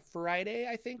 6:30 on Friday,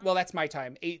 I think. Well, that's my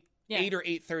time, 8 or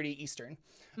 8:30 Eastern.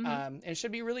 And it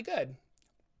should be really good.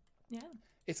 Yeah.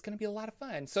 It's going to be a lot of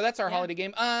fun. So that's our holiday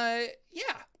game.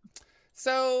 Yeah.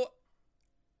 So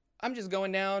I'm just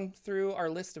going down through our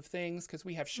list of things because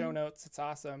we have show notes. It's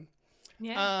awesome.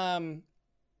 Yeah.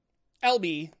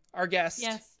 LB, our guest,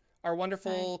 our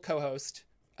wonderful co-host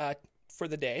for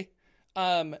the day.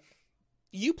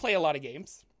 You play a lot of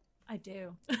games. I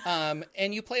do.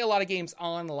 And you play a lot of games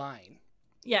online.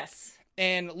 Yes.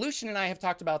 And Lucian and I have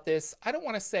talked about this. I don't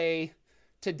want to say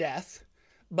to death,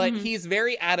 but he's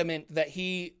very adamant that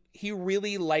he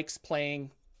really likes playing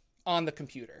on the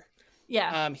computer.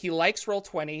 Yeah. He likes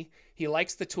Roll20. He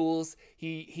likes the tools.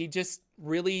 He just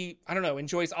really, I don't know,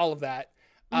 enjoys all of that.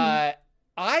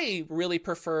 I really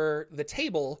prefer the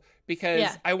table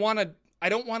because I want to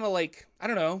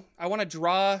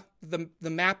draw the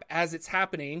map as it's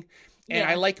happening. And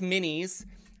I like minis,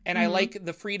 and I like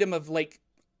the freedom of like,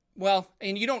 well,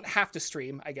 and you don't have to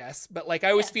stream, I guess, but like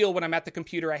I always feel when I'm at the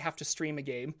computer, I have to stream a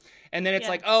game, and then it's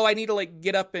like, oh, I need to like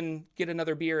get up and get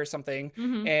another beer or something.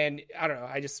 And I don't know,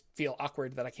 I just feel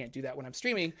awkward that I can't do that when I'm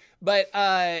streaming. But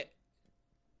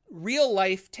real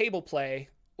life table play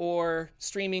or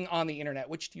streaming on the internet,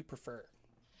 which do you prefer?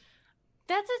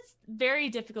 That's a very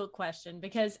difficult question,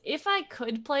 because if I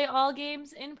could play all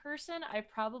games in person, I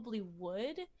probably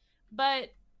would,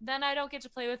 but then I don't get to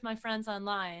play with my friends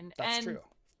online. That's true.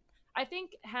 I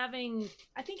think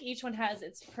each one has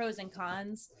its pros and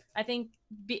cons. I think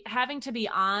having to be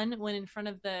on when in front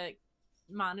of the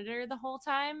monitor the whole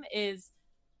time is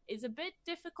a bit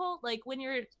difficult. Like when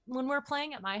we're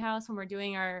playing at my house, when we're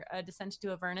doing our Descent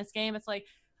to Avernus game, it's like,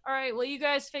 all right, well, you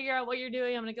guys figure out what you're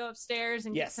doing. I'm going to go upstairs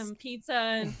and get some pizza.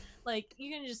 And like,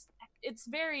 you can just it's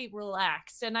very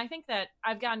relaxed. And I think that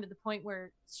I've gotten to the point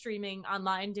where streaming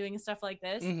online, doing stuff like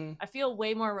this, I feel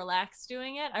way more relaxed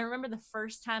doing it. I remember the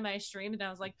first time I streamed and I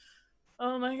was like,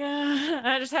 oh my god,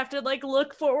 I just have to like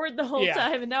look forward the whole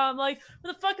time, and now I'm like,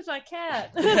 where the fuck is my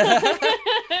cat?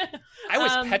 I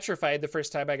was petrified the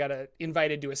first time I got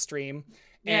invited to a stream,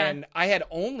 and I had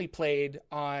only played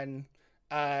on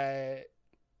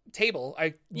table.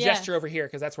 I gesture over here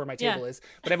because that's where my table is,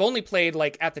 but I've only played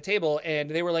like at the table, and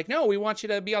they were like, no, we want you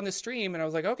to be on the stream, and I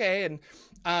was like, okay.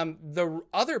 And the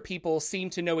other people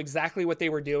seemed to know exactly what they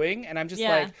were doing, and I'm just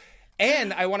like,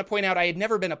 and I want to point out, I had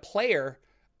never been a player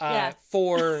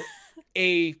for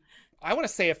I want to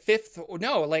say I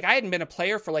hadn't been a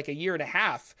player for like a year and a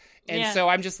half. And so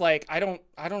I'm just like, I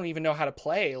don't even know how to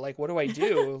play. Like, what do I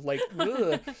do? Like,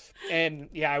 ugh. And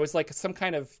I was like some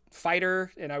kind of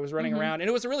fighter, and I was running around, and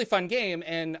it was a really fun game.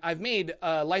 And I've made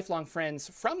lifelong friends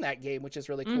from that game, which is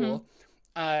really cool.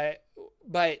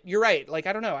 But you're right. Like,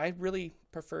 I don't know. I really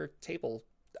prefer table.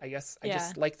 I guess I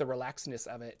just like the relaxedness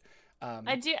of it.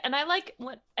 I do. And I like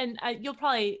you'll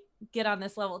probably get on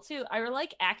this level too. I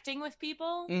like acting with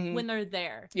people when they're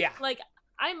there. Yeah.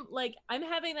 I'm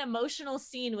having an emotional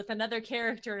scene with another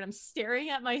character, and I'm staring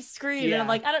at my screen, and I'm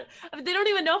like, they don't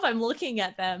even know if I'm looking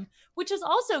at them, which is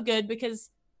also good,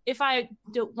 because if I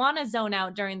don't want to zone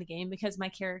out during the game because my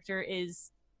character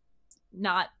is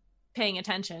not paying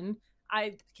attention,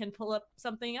 I can pull up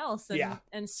something else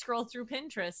and scroll through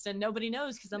Pinterest, and nobody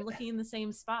knows because I'm looking in the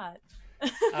same spot.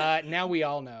 Now we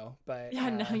all know, but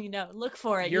now you know. Look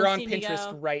for it. You're on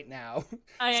Pinterest right now.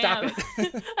 Stop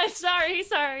it. I'm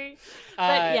sorry.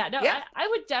 But I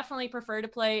would definitely prefer to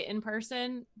play in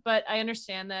person, but I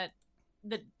understand that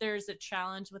there's a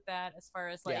challenge with that as far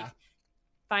as like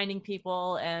finding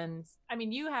people. And I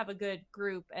mean, you have a good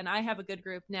group, and I have a good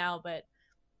group now, but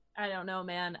I don't know,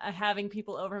 man. Having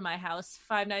people over my house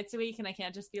 5 nights a week, and I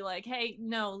can't just be like, hey,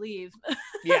 no, leave.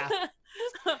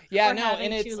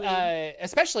 And it's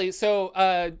especially so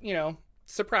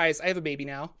surprise, I have a baby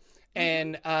now,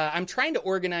 and I'm trying to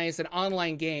organize an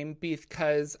online game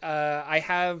because I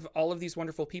have all of these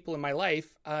wonderful people in my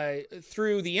life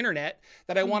through the internet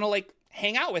that I want to like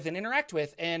hang out with and interact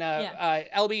with. And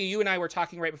LB, you and I were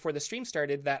talking right before the stream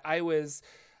started that I was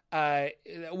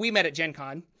we met at Gen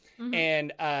Con.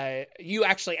 And you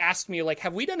actually asked me, like,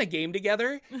 have we done a game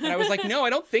together? And I was like, no, I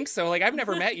don't think so. Like, I've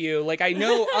never met you. Like, I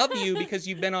know of you because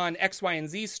you've been on X, Y, and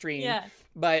Z stream. Yeah.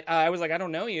 But I was like, I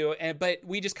don't know you. But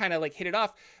we just kind of, like, hit it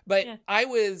off. But I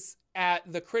was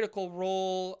at the Critical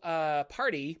Role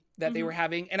party that they were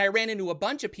having, and I ran into a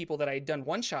bunch of people that I had done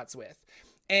one-shots with.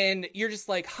 And you're just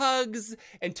like hugs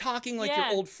and talking like your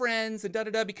old friends and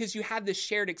da-da-da because you had this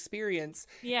shared experience.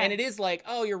 Yeah. And it is like,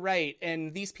 oh, you're right.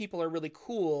 And these people are really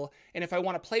cool. And if I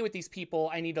want to play with these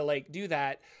people, I need to like do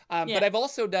that. But I've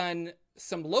also done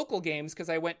some local games because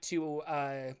I went to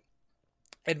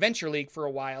Adventure League for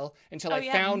a while until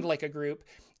I found like a group.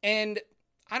 And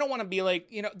I don't want to be like,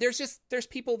 there's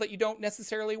people that you don't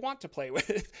necessarily want to play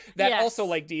with that also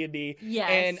like D&D. Yes.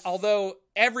 And although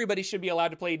everybody should be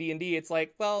allowed to play D&D, it's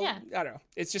like, well, I don't know.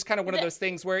 It's just kind of one of those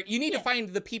things where you need to find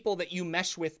the people that you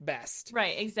mesh with best.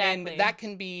 Right, exactly. And that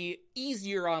can be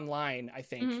easier online, I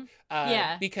think.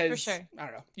 Because, for sure. I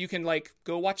don't know, you can like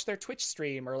go watch their Twitch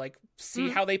stream or like see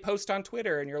how they post on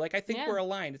Twitter. And you're like, I think we're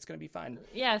aligned. It's going to be fun.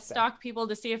 Yeah, stalk people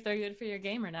to see if they're good for your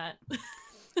game or not.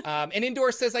 And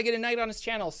Indoor says I get a night on his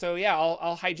channel, so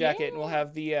I'll hijack it, and we'll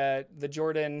have the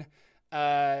Jordan,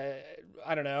 I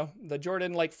don't know, the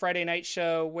Jordan like Friday night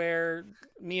show where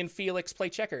me and Felix play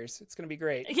checkers. It's gonna be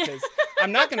great because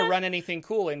I'm not gonna run anything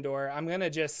cool indoor. I'm gonna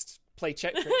just play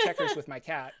checkers with my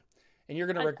cat, and you're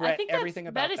gonna regret everything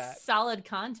about that. That is solid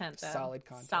content, though.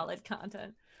 Solid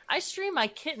content. I stream my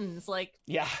kittens, like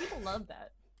people love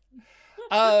that.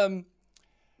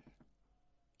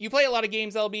 You play a lot of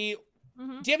games, LB.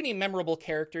 Do you have any memorable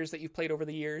characters that you've played over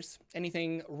the years?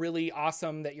 Anything really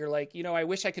awesome that you're like, I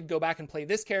wish I could go back and play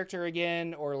this character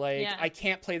again, or like I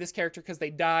can't play this character because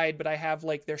they died, but I have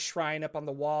like their shrine up on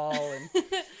the wall, and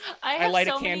I light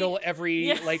a candle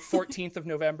every like 14th of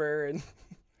November. And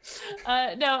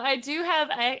no, I do have.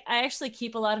 I actually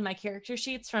keep a lot of my character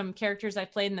sheets from characters I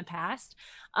played in the past.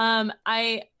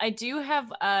 I do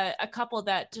have a couple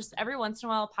that just every once in a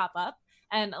while pop up.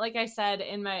 And like I said,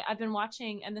 I've been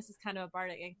watching, and this is kind of a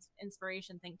bardic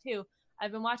inspiration thing too.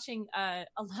 I've been watching a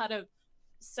lot of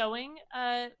sewing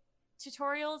not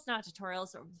tutorials,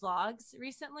 or vlogs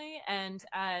recently. And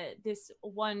this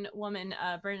one woman,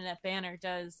 Bernadette Banner,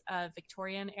 does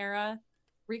Victorian era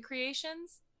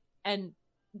recreations. And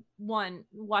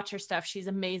watch her stuff. She's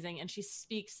amazing, and she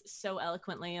speaks so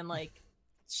eloquently, and like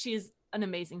she's an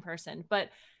amazing person. But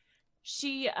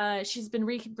she's been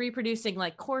reproducing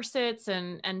like corsets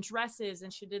and dresses,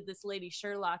 and she did this Lady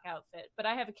Sherlock outfit. But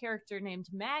I have a character named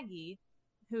Maggie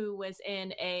who was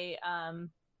in a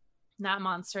not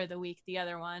Monster of the Week, the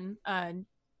other one,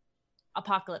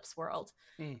 Apocalypse World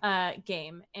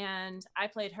game, and I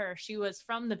played her. She was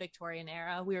from the Victorian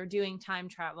era. We were doing time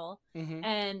travel,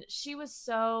 and she was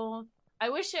so. I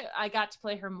wish I got to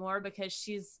play her more, because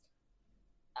she's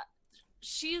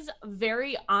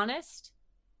very honest,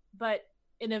 but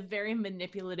in a very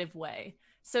manipulative way.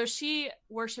 So she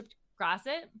worshipped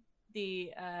Grasset,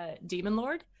 the demon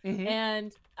lord,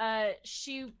 and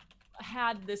she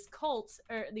had this cult,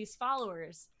 or these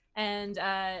followers, and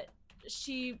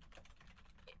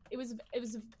it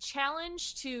was a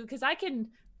challenge to, because I can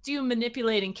do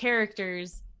manipulating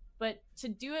characters, but to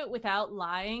do it without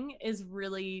lying is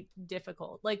really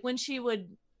difficult. Like when she would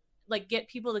like get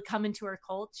people to come into her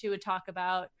cult, she would talk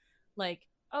about like,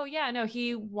 oh yeah, no,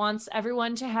 he wants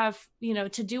everyone to have,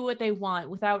 to do what they want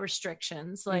without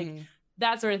restrictions, like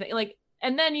that sort of thing. Like,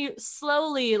 and then you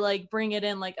slowly like bring it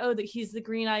in like, oh, that he's the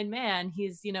green-eyed man,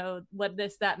 he's, what,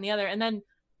 this, that, and the other. And then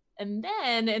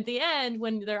at the end,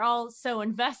 when they're all so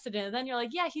invested in it, then you're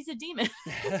like, yeah, he's a demon.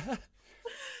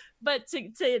 But to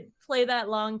play that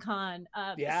long con.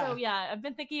 So yeah, I've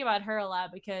been thinking about her a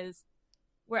lot, because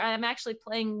I'm actually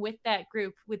playing with that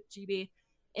group with GB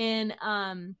in,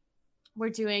 we're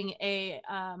doing a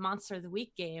Monster of the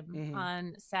Week game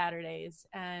on Saturdays.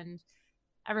 And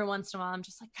every once in a while, I'm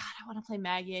just like, God, I want to play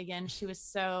Maggie again. She was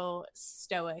so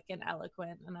stoic and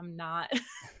eloquent, and I'm not.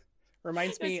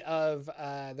 Reminds me of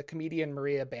the comedian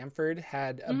Maria Bamford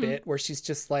had a bit where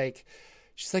she's like,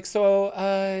 so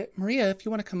Maria, if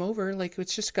you want to come over, like,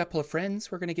 it's just a couple of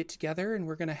friends. We're going to get together and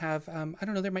we're going to have, I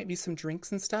don't know, there might be some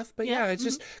drinks and stuff, but yeah, it's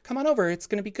just come on over. It's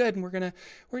going to be good. And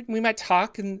we might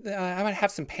talk, and I might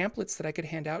have some pamphlets that I could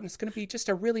hand out, and it's going to be just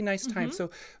a really nice time. So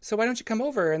why don't you come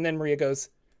over? And then Maria goes,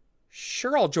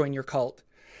 sure, I'll join your cult.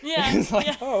 Yeah. And it's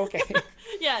like, oh, okay.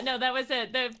 Yeah, no, that was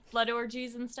it. The blood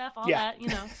orgies and stuff, all that,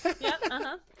 Yeah, but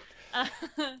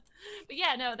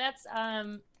yeah, no, that's,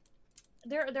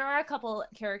 there are a couple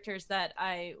characters that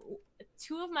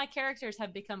two of my characters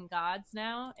have become gods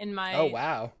now in my. Oh,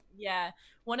 wow. Yeah.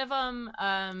 One of them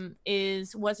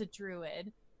was a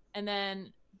druid. And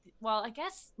then, well, I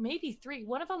guess maybe three.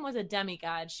 One of them was a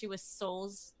demigod. She was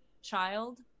Soul's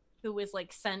child, who was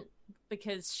like sent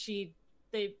because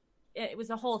it was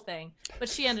a whole thing, but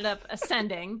she ended up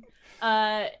ascending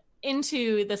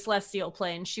into the celestial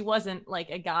plane. She wasn't like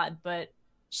a god, but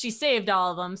she saved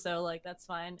all of them, so like that's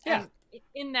fine. Yeah. And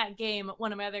in that game,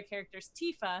 one of my other characters,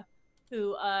 Tifa,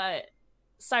 who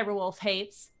Cyberwolf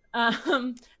hates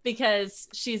because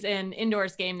she's in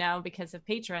Indoors game now because of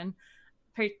Patreon,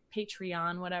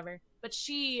 whatever. But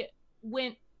she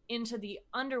went into the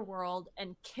underworld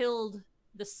and killed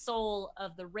the soul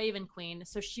of the Raven Queen,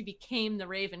 so she became the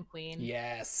Raven Queen.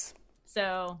 Yes.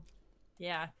 So,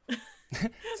 yeah.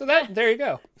 So there you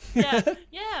go.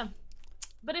 Yeah.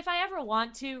 But if I ever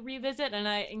want to revisit, and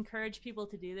I encourage people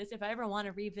to do this, if I ever want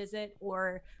to revisit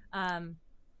or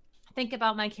think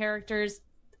about my characters,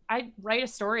 I'd write a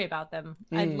story about them.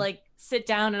 I'd like sit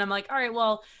down and I'm like, all right,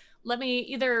 well, let me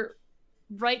either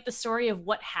write the story of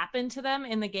what happened to them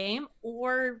in the game,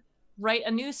 or write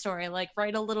a new story, like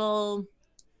write a little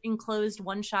enclosed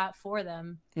one shot for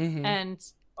them,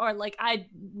 or like I'd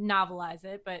novelize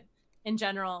it. But in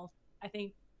general, I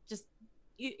think just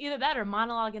either that or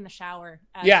monologue in the shower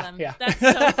as them. That's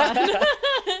so fun.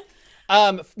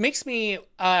 Makes me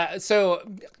so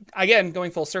again,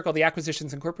 going full circle, the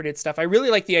Acquisitions Incorporated stuff, I really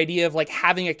like the idea of like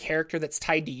having a character that's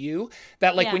tied to you,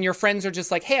 that like when your friends are just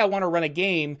like, hey, I want to run a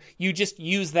game, you just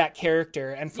use that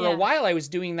character. And for a while I was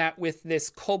doing that with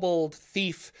this kobold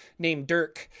thief named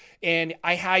Dirk, and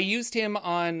I used him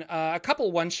on a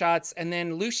couple one shots, and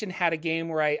then Lucian had a game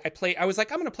where I was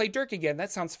like, I'm gonna play Dirk again,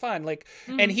 that sounds fun, like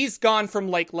and he's gone from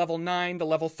like level 9 to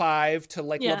level 5 to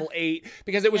like level 8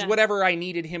 because it was whatever I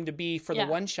needed him to be for the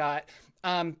one shot.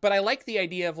 But I like the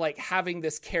idea of like having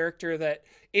this character that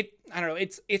I don't know,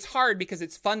 it's hard because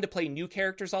it's fun to play new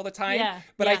characters all the time.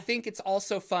 But I think it's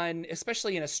also fun,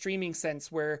 especially in a streaming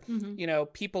sense where, you know,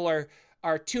 people are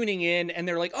tuning in and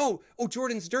they're like, oh,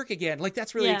 Jordan's Dirk again. Like,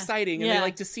 that's really exciting. And they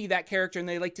like to see that character, and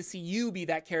they like to see you be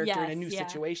that character in a new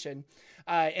situation.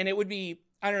 And it would be,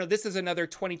 I don't know, this is another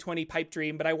 2020 pipe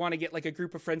dream, but I want to get like a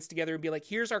group of friends together and be like,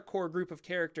 here's our core group of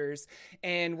characters,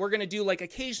 and we're going to do like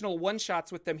occasional one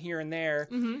shots with them here and there.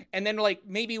 And then like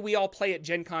maybe we all play at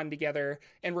Gen Con together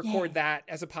and record that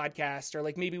as a podcast, or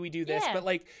like maybe we do this,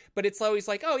 but it's always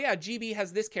like, oh yeah, GB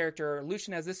has this character, or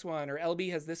Lucian has this one, or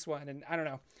LB has this one. And I don't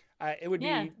know. it would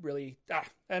be really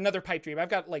another pipe dream. I've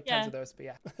got like tons of those, but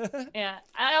yeah. Yeah.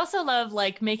 I also love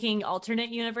like making alternate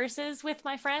universes with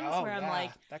my friends where I'm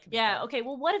like, okay,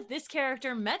 well, what if this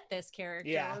character met this character?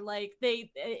 Yeah. Or like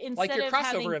they, instead like your of crossover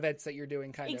having... events that you're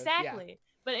doing kind exactly. of. Exactly.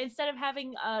 But instead of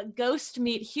having Ghost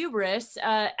meet Hubris,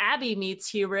 Abby meets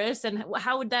Hubris, and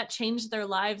how would that change their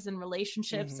lives and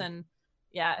relationships? Mm-hmm. And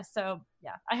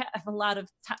I have a lot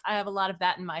of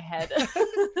that in my head.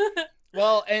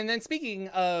 Well, and then speaking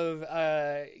of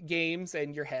games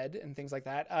and your head and things like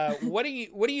that, what are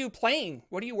you playing?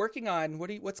 What are you working on?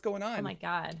 What's going on? Oh my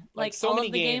God! Like so all many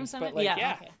of the games but like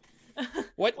Okay.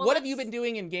 What have you been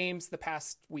doing in games the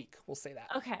past week? We'll say that.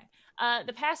 Okay.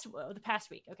 The past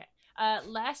week. Okay.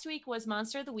 Last week was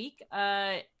Monster of the Week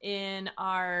in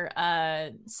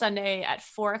our Sunday at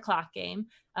 4:00 game.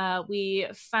 We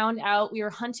found out we were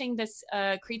hunting this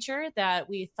creature that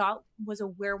we thought was a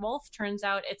werewolf. Turns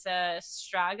out it's a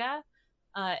Straga,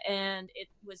 and it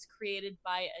was created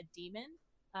by a demon.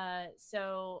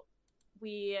 So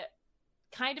we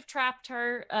kind of trapped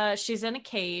her. She's in a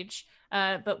cage,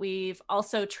 but we've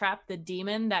also trapped the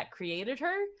demon that created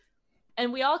her.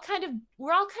 And we're all kind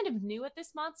of new at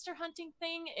this monster hunting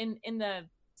thing in the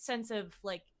sense of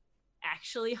like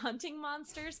actually hunting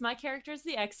monsters. My character is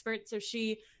the expert, so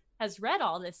she has read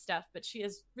all this stuff, but she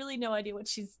has really no idea what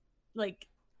she's like.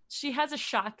 She has a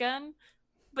shotgun,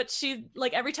 but she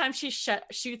like every time she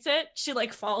shoots it, she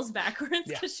like falls backwards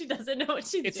because she doesn't know what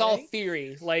she's doing. It's all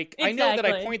theory. Like exactly. I know that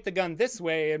I point the gun this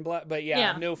way and blah, but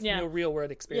no real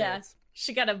world experience. Yeah.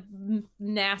 She got a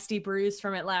nasty bruise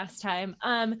from it last time.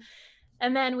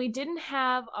 And then we didn't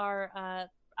have our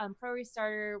Pro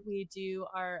Restarter. We do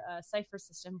our Cypher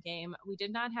System game. We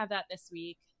did not have that this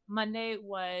week. Monday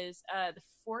was the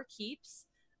Four Keeps,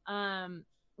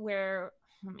 where,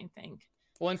 let me think.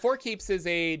 Well, and Four Keeps is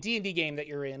a D&D game that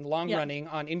you're in, long running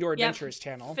on Indoor Adventures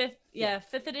channel.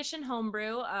 5th edition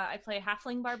homebrew. I play a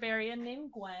halfling barbarian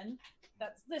named Gwen.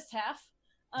 That's this half.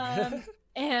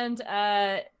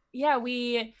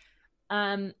 We...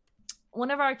 one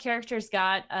of our characters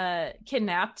got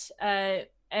kidnapped,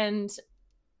 and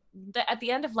at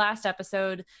the end of last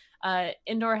episode,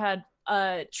 Indoor had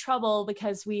trouble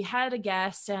because we had a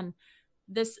guest, and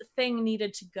this thing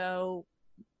needed to go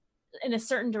in a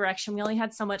certain direction. We only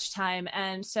had so much time,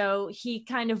 and so he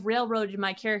kind of railroaded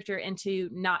my character into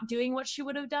not doing what she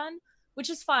would have done, which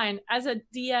is fine. As a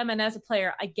DM and as a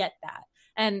player, I get that,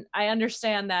 and I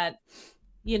understand that,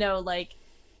 like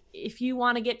if you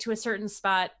want to get to a certain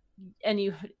spot and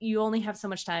you only have so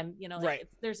much time, right.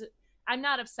 I'm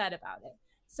not upset about it.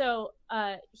 So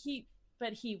he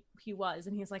was,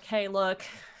 and he's like, hey, look,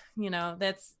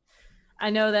 I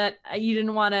know that you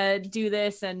didn't want to do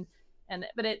this,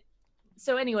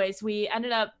 so anyways, we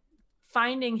ended up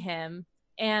finding him,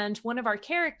 and one of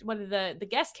the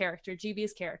guest character,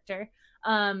 GB's character,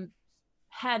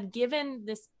 had given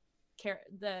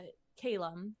the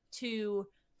Calum to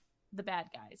the bad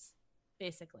guys,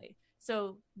 basically.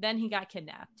 So then he got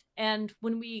kidnapped. And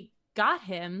when we got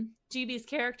him, GB's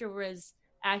character was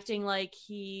acting like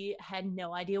he had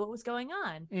no idea what was going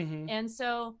on. Mm-hmm. And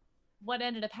so what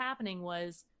ended up happening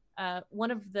was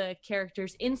one of the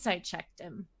characters insight checked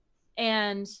him.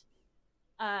 And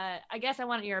I guess I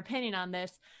want your opinion on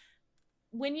this.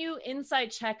 When you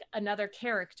insight check another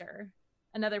player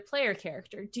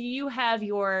character, do you have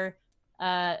your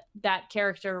that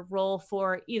character roll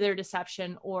for either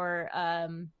deception or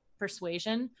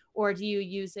persuasion, or do you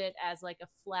use it as like a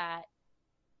flat,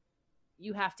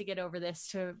 you have to get over this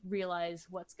to realize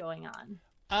what's going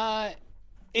on?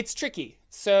 It's tricky.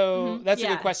 So that's a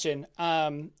good question.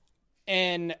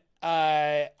 And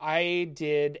I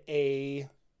did a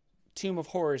Tomb of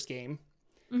Horrors game,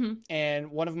 and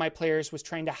one of my players was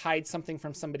trying to hide something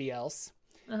from somebody else.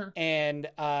 And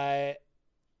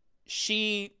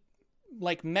she,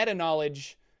 like, meta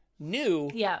knowledge knew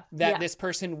that this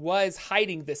person was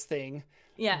hiding this thing.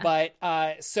 But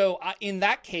so in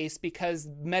that case, because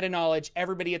meta knowledge,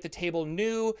 everybody at the table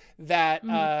knew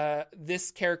that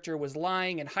this character was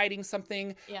lying and hiding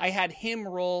something. I had him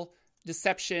roll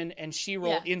deception and she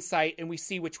roll insight, and we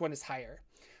see which one is higher.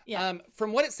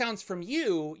 From what it sounds from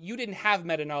you didn't have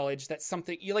meta knowledge that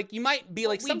something you might be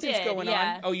like something's going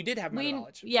on. Oh, you did have meta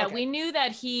knowledge. Okay. We knew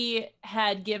that he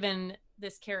had given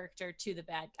this character to the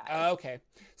bad guys. Okay.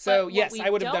 So yes, I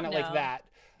would have done it like that.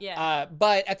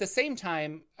 But at the same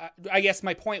time, I guess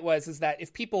my point is that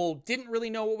if people didn't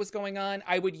really know what was going on,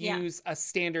 I would use a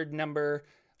standard number.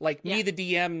 Like me, the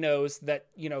DM knows that,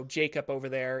 Jacob over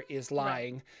there is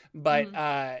lying, but,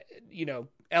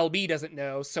 LB doesn't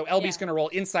know. So LB's going to roll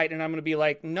insight, and I'm going to be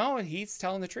like, no, he's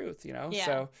telling the truth, you know? Yeah.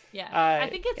 So, I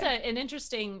think it's an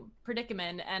interesting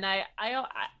predicament. And I,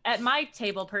 at my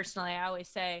table personally, I always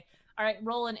say, all right,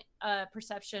 roll an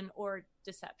perception or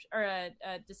deception, or a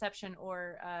deception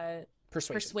or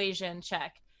persuasion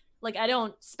check. Like, I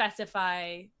don't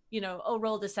specify, you know, oh,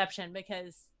 roll deception,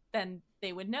 because then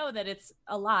they would know that it's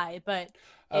a lie. But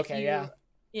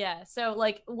yeah. So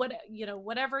like, what, you know,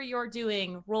 whatever you're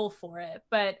doing, roll for it.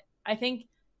 But I think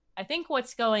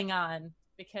what's going on,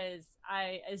 because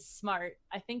I is smart,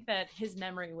 I think that his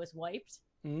memory was wiped.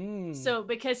 So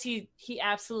because he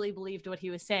absolutely believed what he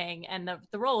was saying, and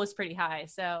the roll was pretty high.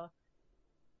 So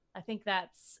I think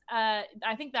that's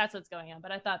what's going on.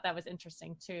 But I thought that was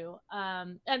interesting too.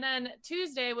 And then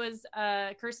Tuesday was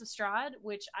Curse of Strahd,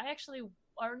 which I actually,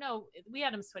 or no, we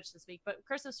had them switch this week, but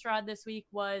Curse of Strahd this week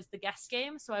was the guest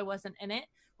game, so I wasn't in it.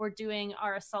 We're doing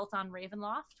our assault on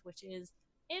Ravenloft, which is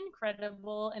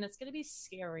incredible, and it's going to be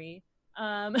scary.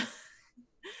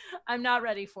 I'm not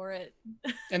ready for it.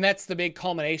 And that's the big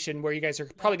culmination where you guys are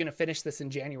probably going to finish this in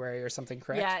January or something,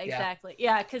 correct? Yeah, exactly.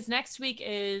 Yeah, because next week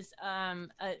is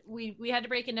we had to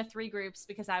break into 3 groups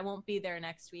because I won't be there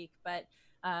next week. But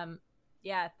the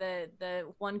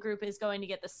one group is going to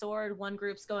get the sword, one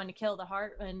group's going to kill the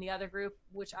heart, and the other group,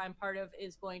 which I'm part of,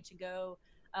 is going to go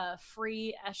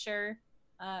free Escher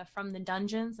from the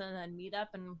dungeons and then meet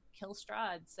up and kill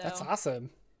Strahd. So that's awesome.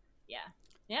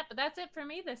 Yeah, but that's it for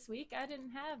me this week. I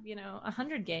didn't have,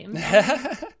 100 games.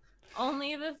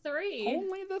 Only the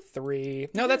 3.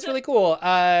 No, that's really cool.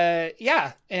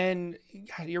 And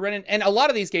you're running, and a lot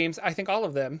of these games, I think all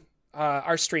of them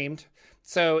are streamed.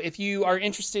 So if you are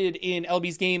interested in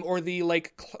LB's game, or the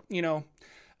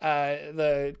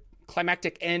the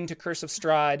climactic end to Curse of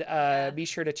Strahd, be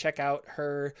sure to check out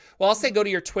her. Well, I'll say go to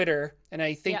your Twitter, and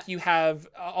I think you have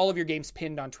all of your games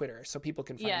pinned on Twitter, so people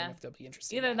can find them if they'll be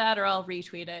interested. Either that, or I'll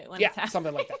retweet it when it's happening.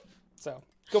 Something like that. So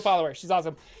go follow her. She's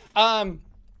awesome. I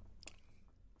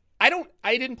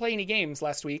didn't play any games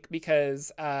last week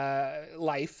because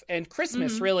life and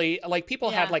Christmas, really, like,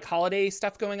 people had like holiday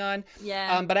stuff going on.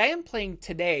 Yeah. But I am playing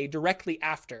today directly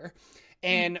after.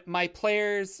 And my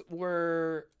players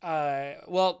were,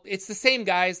 it's the same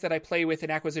guys that I play with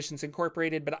in Acquisitions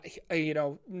Incorporated, but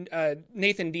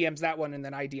Nathan DMs that one and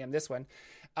then I DM this one.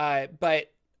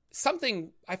 But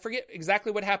something, I forget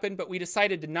exactly what happened, but we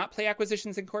decided to not play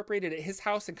Acquisitions Incorporated at his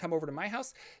house and come over to my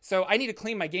house. So I need to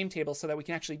clean my game table so that we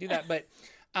can actually do that. But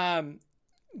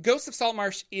Ghosts of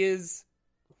Saltmarsh it's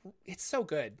so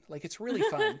good. Like, it's really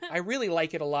fun. I really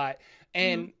like it a lot.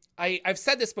 And I've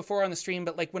said this before on the stream,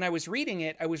 but like, when I was reading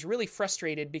it, I was really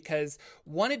frustrated because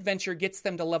one adventure gets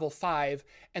them to level 5,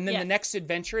 and then the next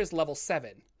adventure is level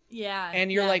 7. Yeah.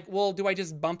 And you're like, well, do I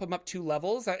just bump them up 2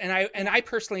 levels? And I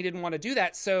personally didn't want to do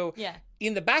that. So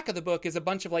in the back of the book is a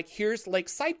bunch of like, here's like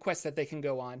side quests that they can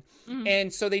go on.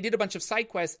 And so they did a bunch of side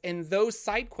quests, and those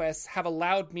side quests have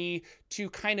allowed me to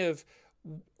kind of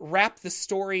wrap the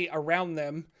story around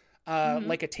them.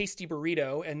 Like a tasty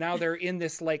burrito, and now they're in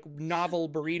this like novel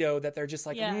burrito that they're just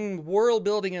like world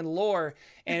building and lore,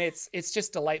 and it's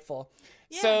just delightful.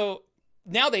 So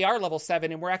now they are level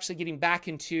 7, and we're actually getting back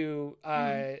into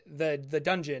the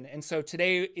dungeon, and so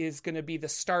today is going to be the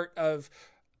start of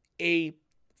a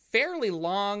fairly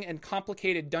long and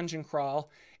complicated dungeon crawl,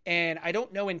 and I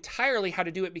don't know entirely how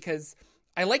to do it because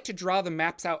I like to draw the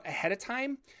maps out ahead of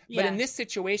time, but in this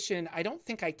situation I don't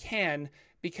think I can,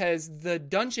 because the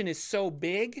dungeon is so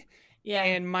big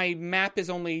and my map is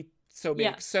only so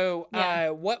big. So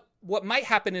what might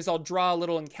happen is I'll draw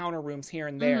little encounter rooms here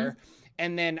and there.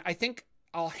 And then I think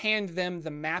I'll hand them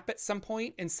the map at some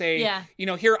point and say,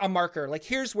 here, a marker, like,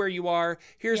 here's where you are,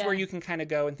 here's where you can kind of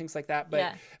go and things like that.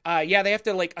 But they have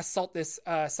to like assault this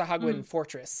Sahagwin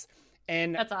fortress.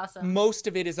 And that's awesome. Most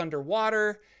of it is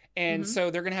underwater. And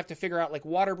so they're going to have to figure out like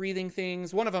water breathing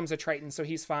things. One of them's a Triton, so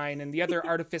he's fine. And the other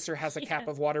artificer has a cap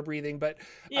of water breathing. But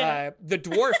the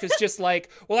dwarf is just like,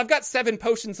 well, I've got 7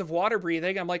 potions of water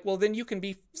breathing. I'm like, well, then you can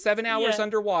be 7 hours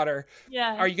underwater.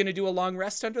 Yeah. Are you going to do a long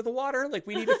rest under the water? Like,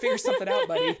 we need to figure something out,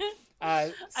 buddy.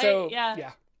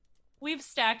 We've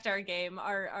stacked our game,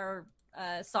 our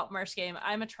Saltmarsh game.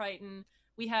 I'm a Triton.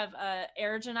 We have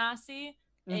Air Genasi,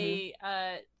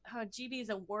 GB is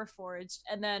a Warforged,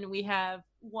 and then we have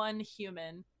one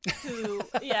human who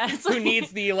who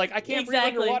needs the like, I can't breathe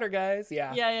underwater, guys.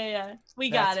 Yeah.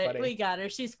 We got it. Funny. We got her.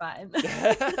 She's fine. But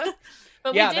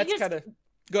that's kind of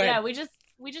go ahead. Yeah,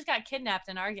 we just got kidnapped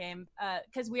in our game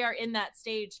because we are in that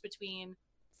stage between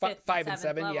 5 and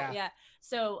 7 level. Yeah.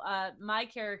 So my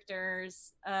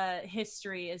character's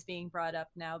history is being brought up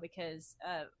now because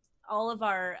all of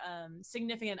our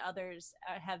significant others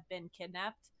have been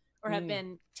kidnapped or have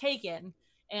been taken,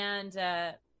 and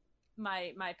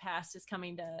my past is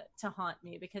coming to haunt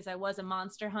me because I was a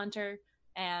monster hunter,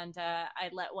 and I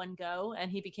let one go,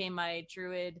 and he became my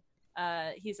druid.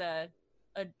 He's a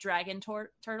dragon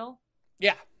turtle.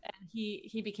 Yeah. And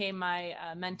he became my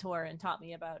mentor and taught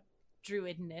me about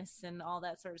druidness and all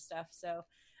that sort of stuff. So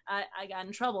I got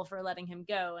in trouble for letting him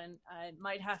go, and I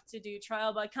might have to do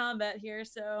trial by combat here.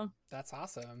 So that's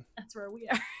awesome. That's where we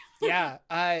are.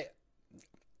 Yeah.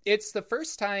 It's the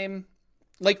first time,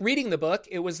 like reading the book,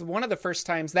 it was one of the first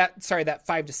times that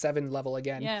 5 to 7 level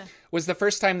again was the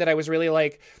first time that I was really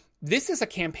like, this is a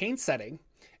campaign setting.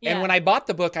 Yeah. And when I bought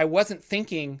the book, I wasn't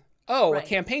thinking, a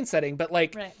campaign setting, but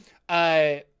like,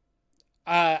 I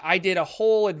did a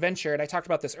whole adventure, and I talked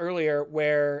about this earlier,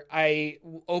 where I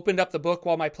opened up the book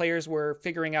while my players were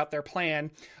figuring out their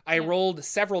plan. I rolled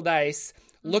several dice,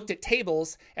 looked at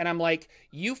tables, and I'm like,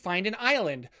 you find an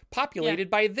island populated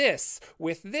by this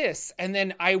with this. And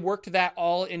then I worked that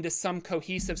all into some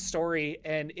cohesive story,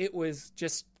 and it was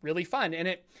just really fun.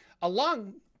 And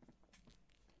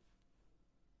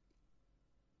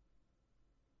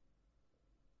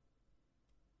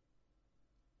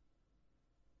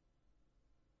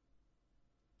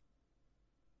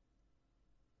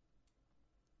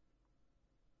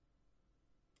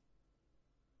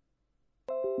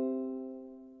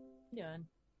doing?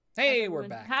 Hey, we're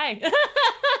back. Hi.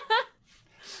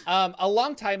 A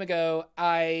long time ago,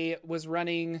 I was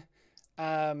running,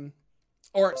 there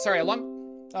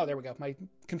we go. My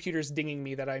computer's dinging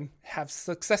me that I have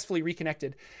successfully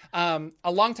reconnected. A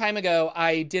long time ago,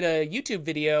 I did a YouTube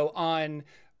video on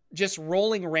just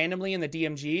rolling randomly in the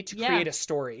DMG to create a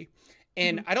story.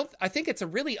 And I think it's a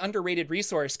really underrated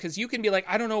resource, because you can be like,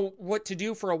 I don't know what to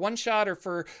do for a one shot, or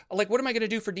for like, what am I going to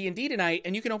do for D&D tonight?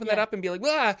 And you can open that up and be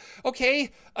like,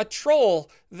 okay, a troll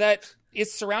that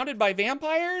is surrounded by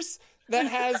vampires that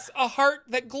has a heart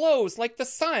that glows like the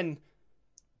sun.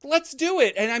 Let's do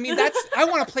it. And I mean, I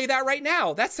want to play that right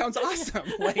now. That sounds awesome.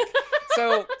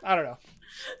 So I don't know.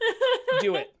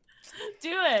 Do it.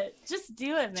 Do it. Just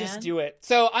do it, man. Just do it.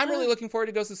 So I'm really looking forward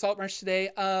to Ghost of Saltmarsh today.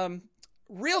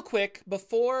 Real quick,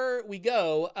 before we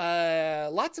go,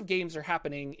 lots of games are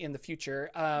happening in the future.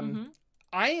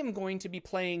 I am going to be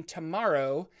playing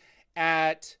tomorrow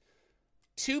at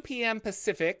 2 p.m.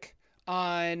 Pacific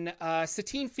on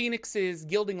Satine Phoenix's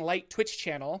Gilding Light Twitch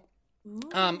channel.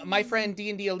 My friend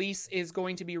D&D Elise is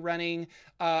going to be running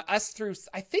us through,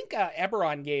 I think,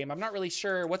 Eberron game. I'm not really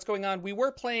sure what's going on. We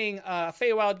were playing a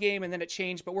Feywild game, and then it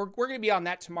changed, but we're going to be on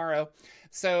that tomorrow.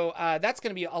 So that's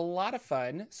going to be a lot of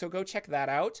fun. So go check that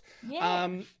out. Yeah.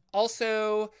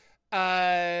 Also,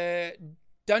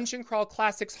 Dungeon Crawl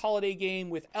Classics holiday game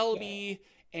with LB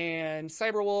and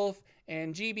Cyberwolf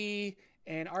and GB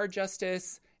and R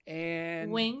Justice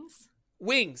and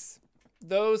Wings.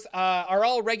 Those are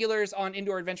all regulars on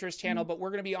Indoor Adventures channel, but we're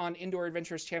going to be on Indoor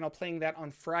Adventures channel playing that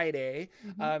on Friday.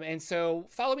 And so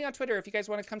follow me on Twitter if you guys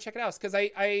want to come check it out, because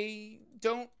I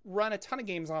don't run a ton of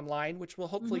games online, which will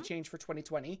hopefully change for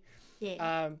 2020.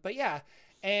 But yeah.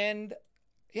 And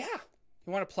yeah,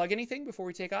 you want to plug anything before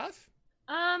we take off?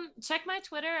 Check my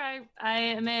Twitter. I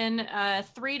am in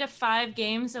 3 to 5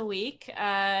 games a week,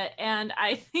 and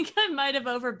I think I might have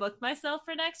overbooked myself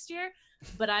for next year,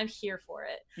 but I'm here for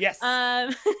it. Yes.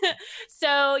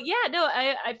 So yeah, no,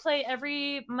 I play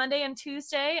every Monday and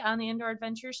Tuesday on the Indoor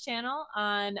Adventures channel.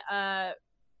 On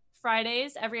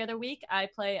Fridays every other week, I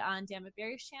play on Dammit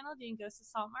Berry's channel doing Ghost of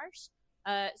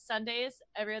Saltmarsh. Sundays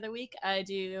every other week, I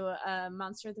do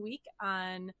Monster of the Week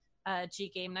on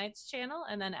G Game Night's channel,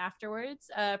 and then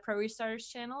afterwards Pro Restarters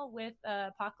channel with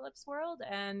Apocalypse World,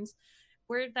 and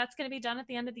that's going to be done at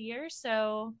the end of the year,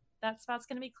 so that spot's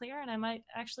going to be clear, and I might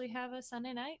actually have a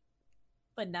Sunday night,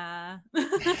 but nah.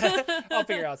 I'll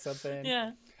figure out something.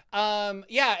 Yeah.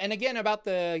 And again, about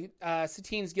the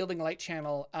Satine's Gilding Light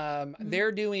channel,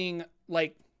 they're doing,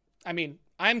 like, I mean,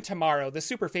 I'm tomorrow. The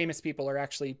super famous people are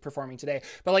actually performing today.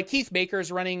 But like Keith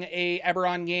Baker's running a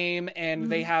Eberron game,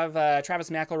 and they have Travis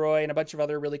McElroy and a bunch of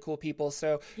other really cool people.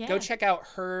 So go check out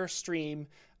her stream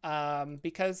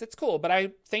because it's cool. But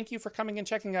I thank you for coming and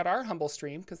checking out our humble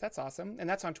stream, because that's awesome. And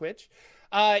that's on Twitch.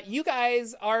 You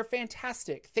guys are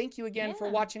fantastic. Thank you again for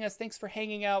watching us. Thanks for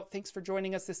hanging out. Thanks for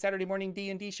joining us this Saturday morning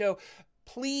D&D show.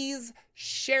 Please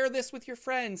share this with your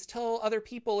friends. Tell other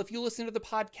people. If you listen to the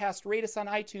podcast, rate us on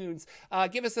iTunes.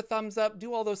 Give us a thumbs up.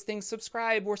 Do all those things.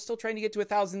 Subscribe. We're still trying to get to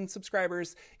 1,000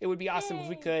 subscribers. It would be awesome if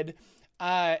we could.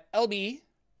 LB,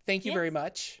 thank you very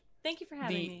much. Thank you for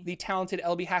having me. The talented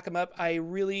LB Hackemup. I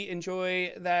really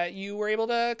enjoy that you were able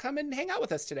to come and hang out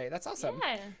with us today. That's awesome.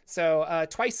 Yeah. So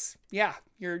twice, yeah,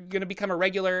 you're going to become a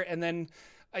regular, and then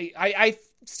I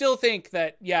still think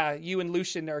that, yeah, you and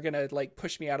Lucian are going to like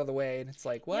push me out of the way, and it's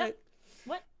like, what? Yeah.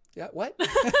 What? Yeah, what?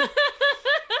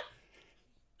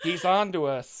 He's on to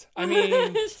us. I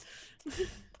mean...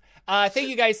 thank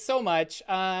you guys so much.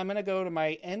 I'm going to go to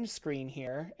my end screen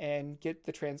here and get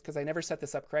the because I never set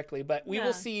this up correctly, but we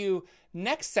will see you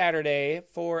next Saturday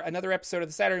for another episode of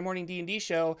the Saturday Morning D&D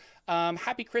show.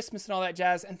 Happy Christmas and all that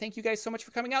jazz. And thank you guys so much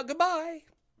for coming out. Goodbye.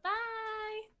 Bye.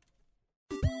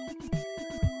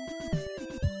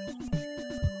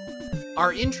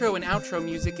 Our intro and outro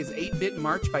music is 8-Bit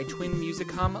March by Twin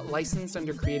Musicom, licensed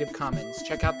under Creative Commons.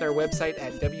 Check out their website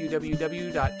at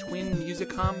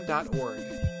www.twinmusicom.org.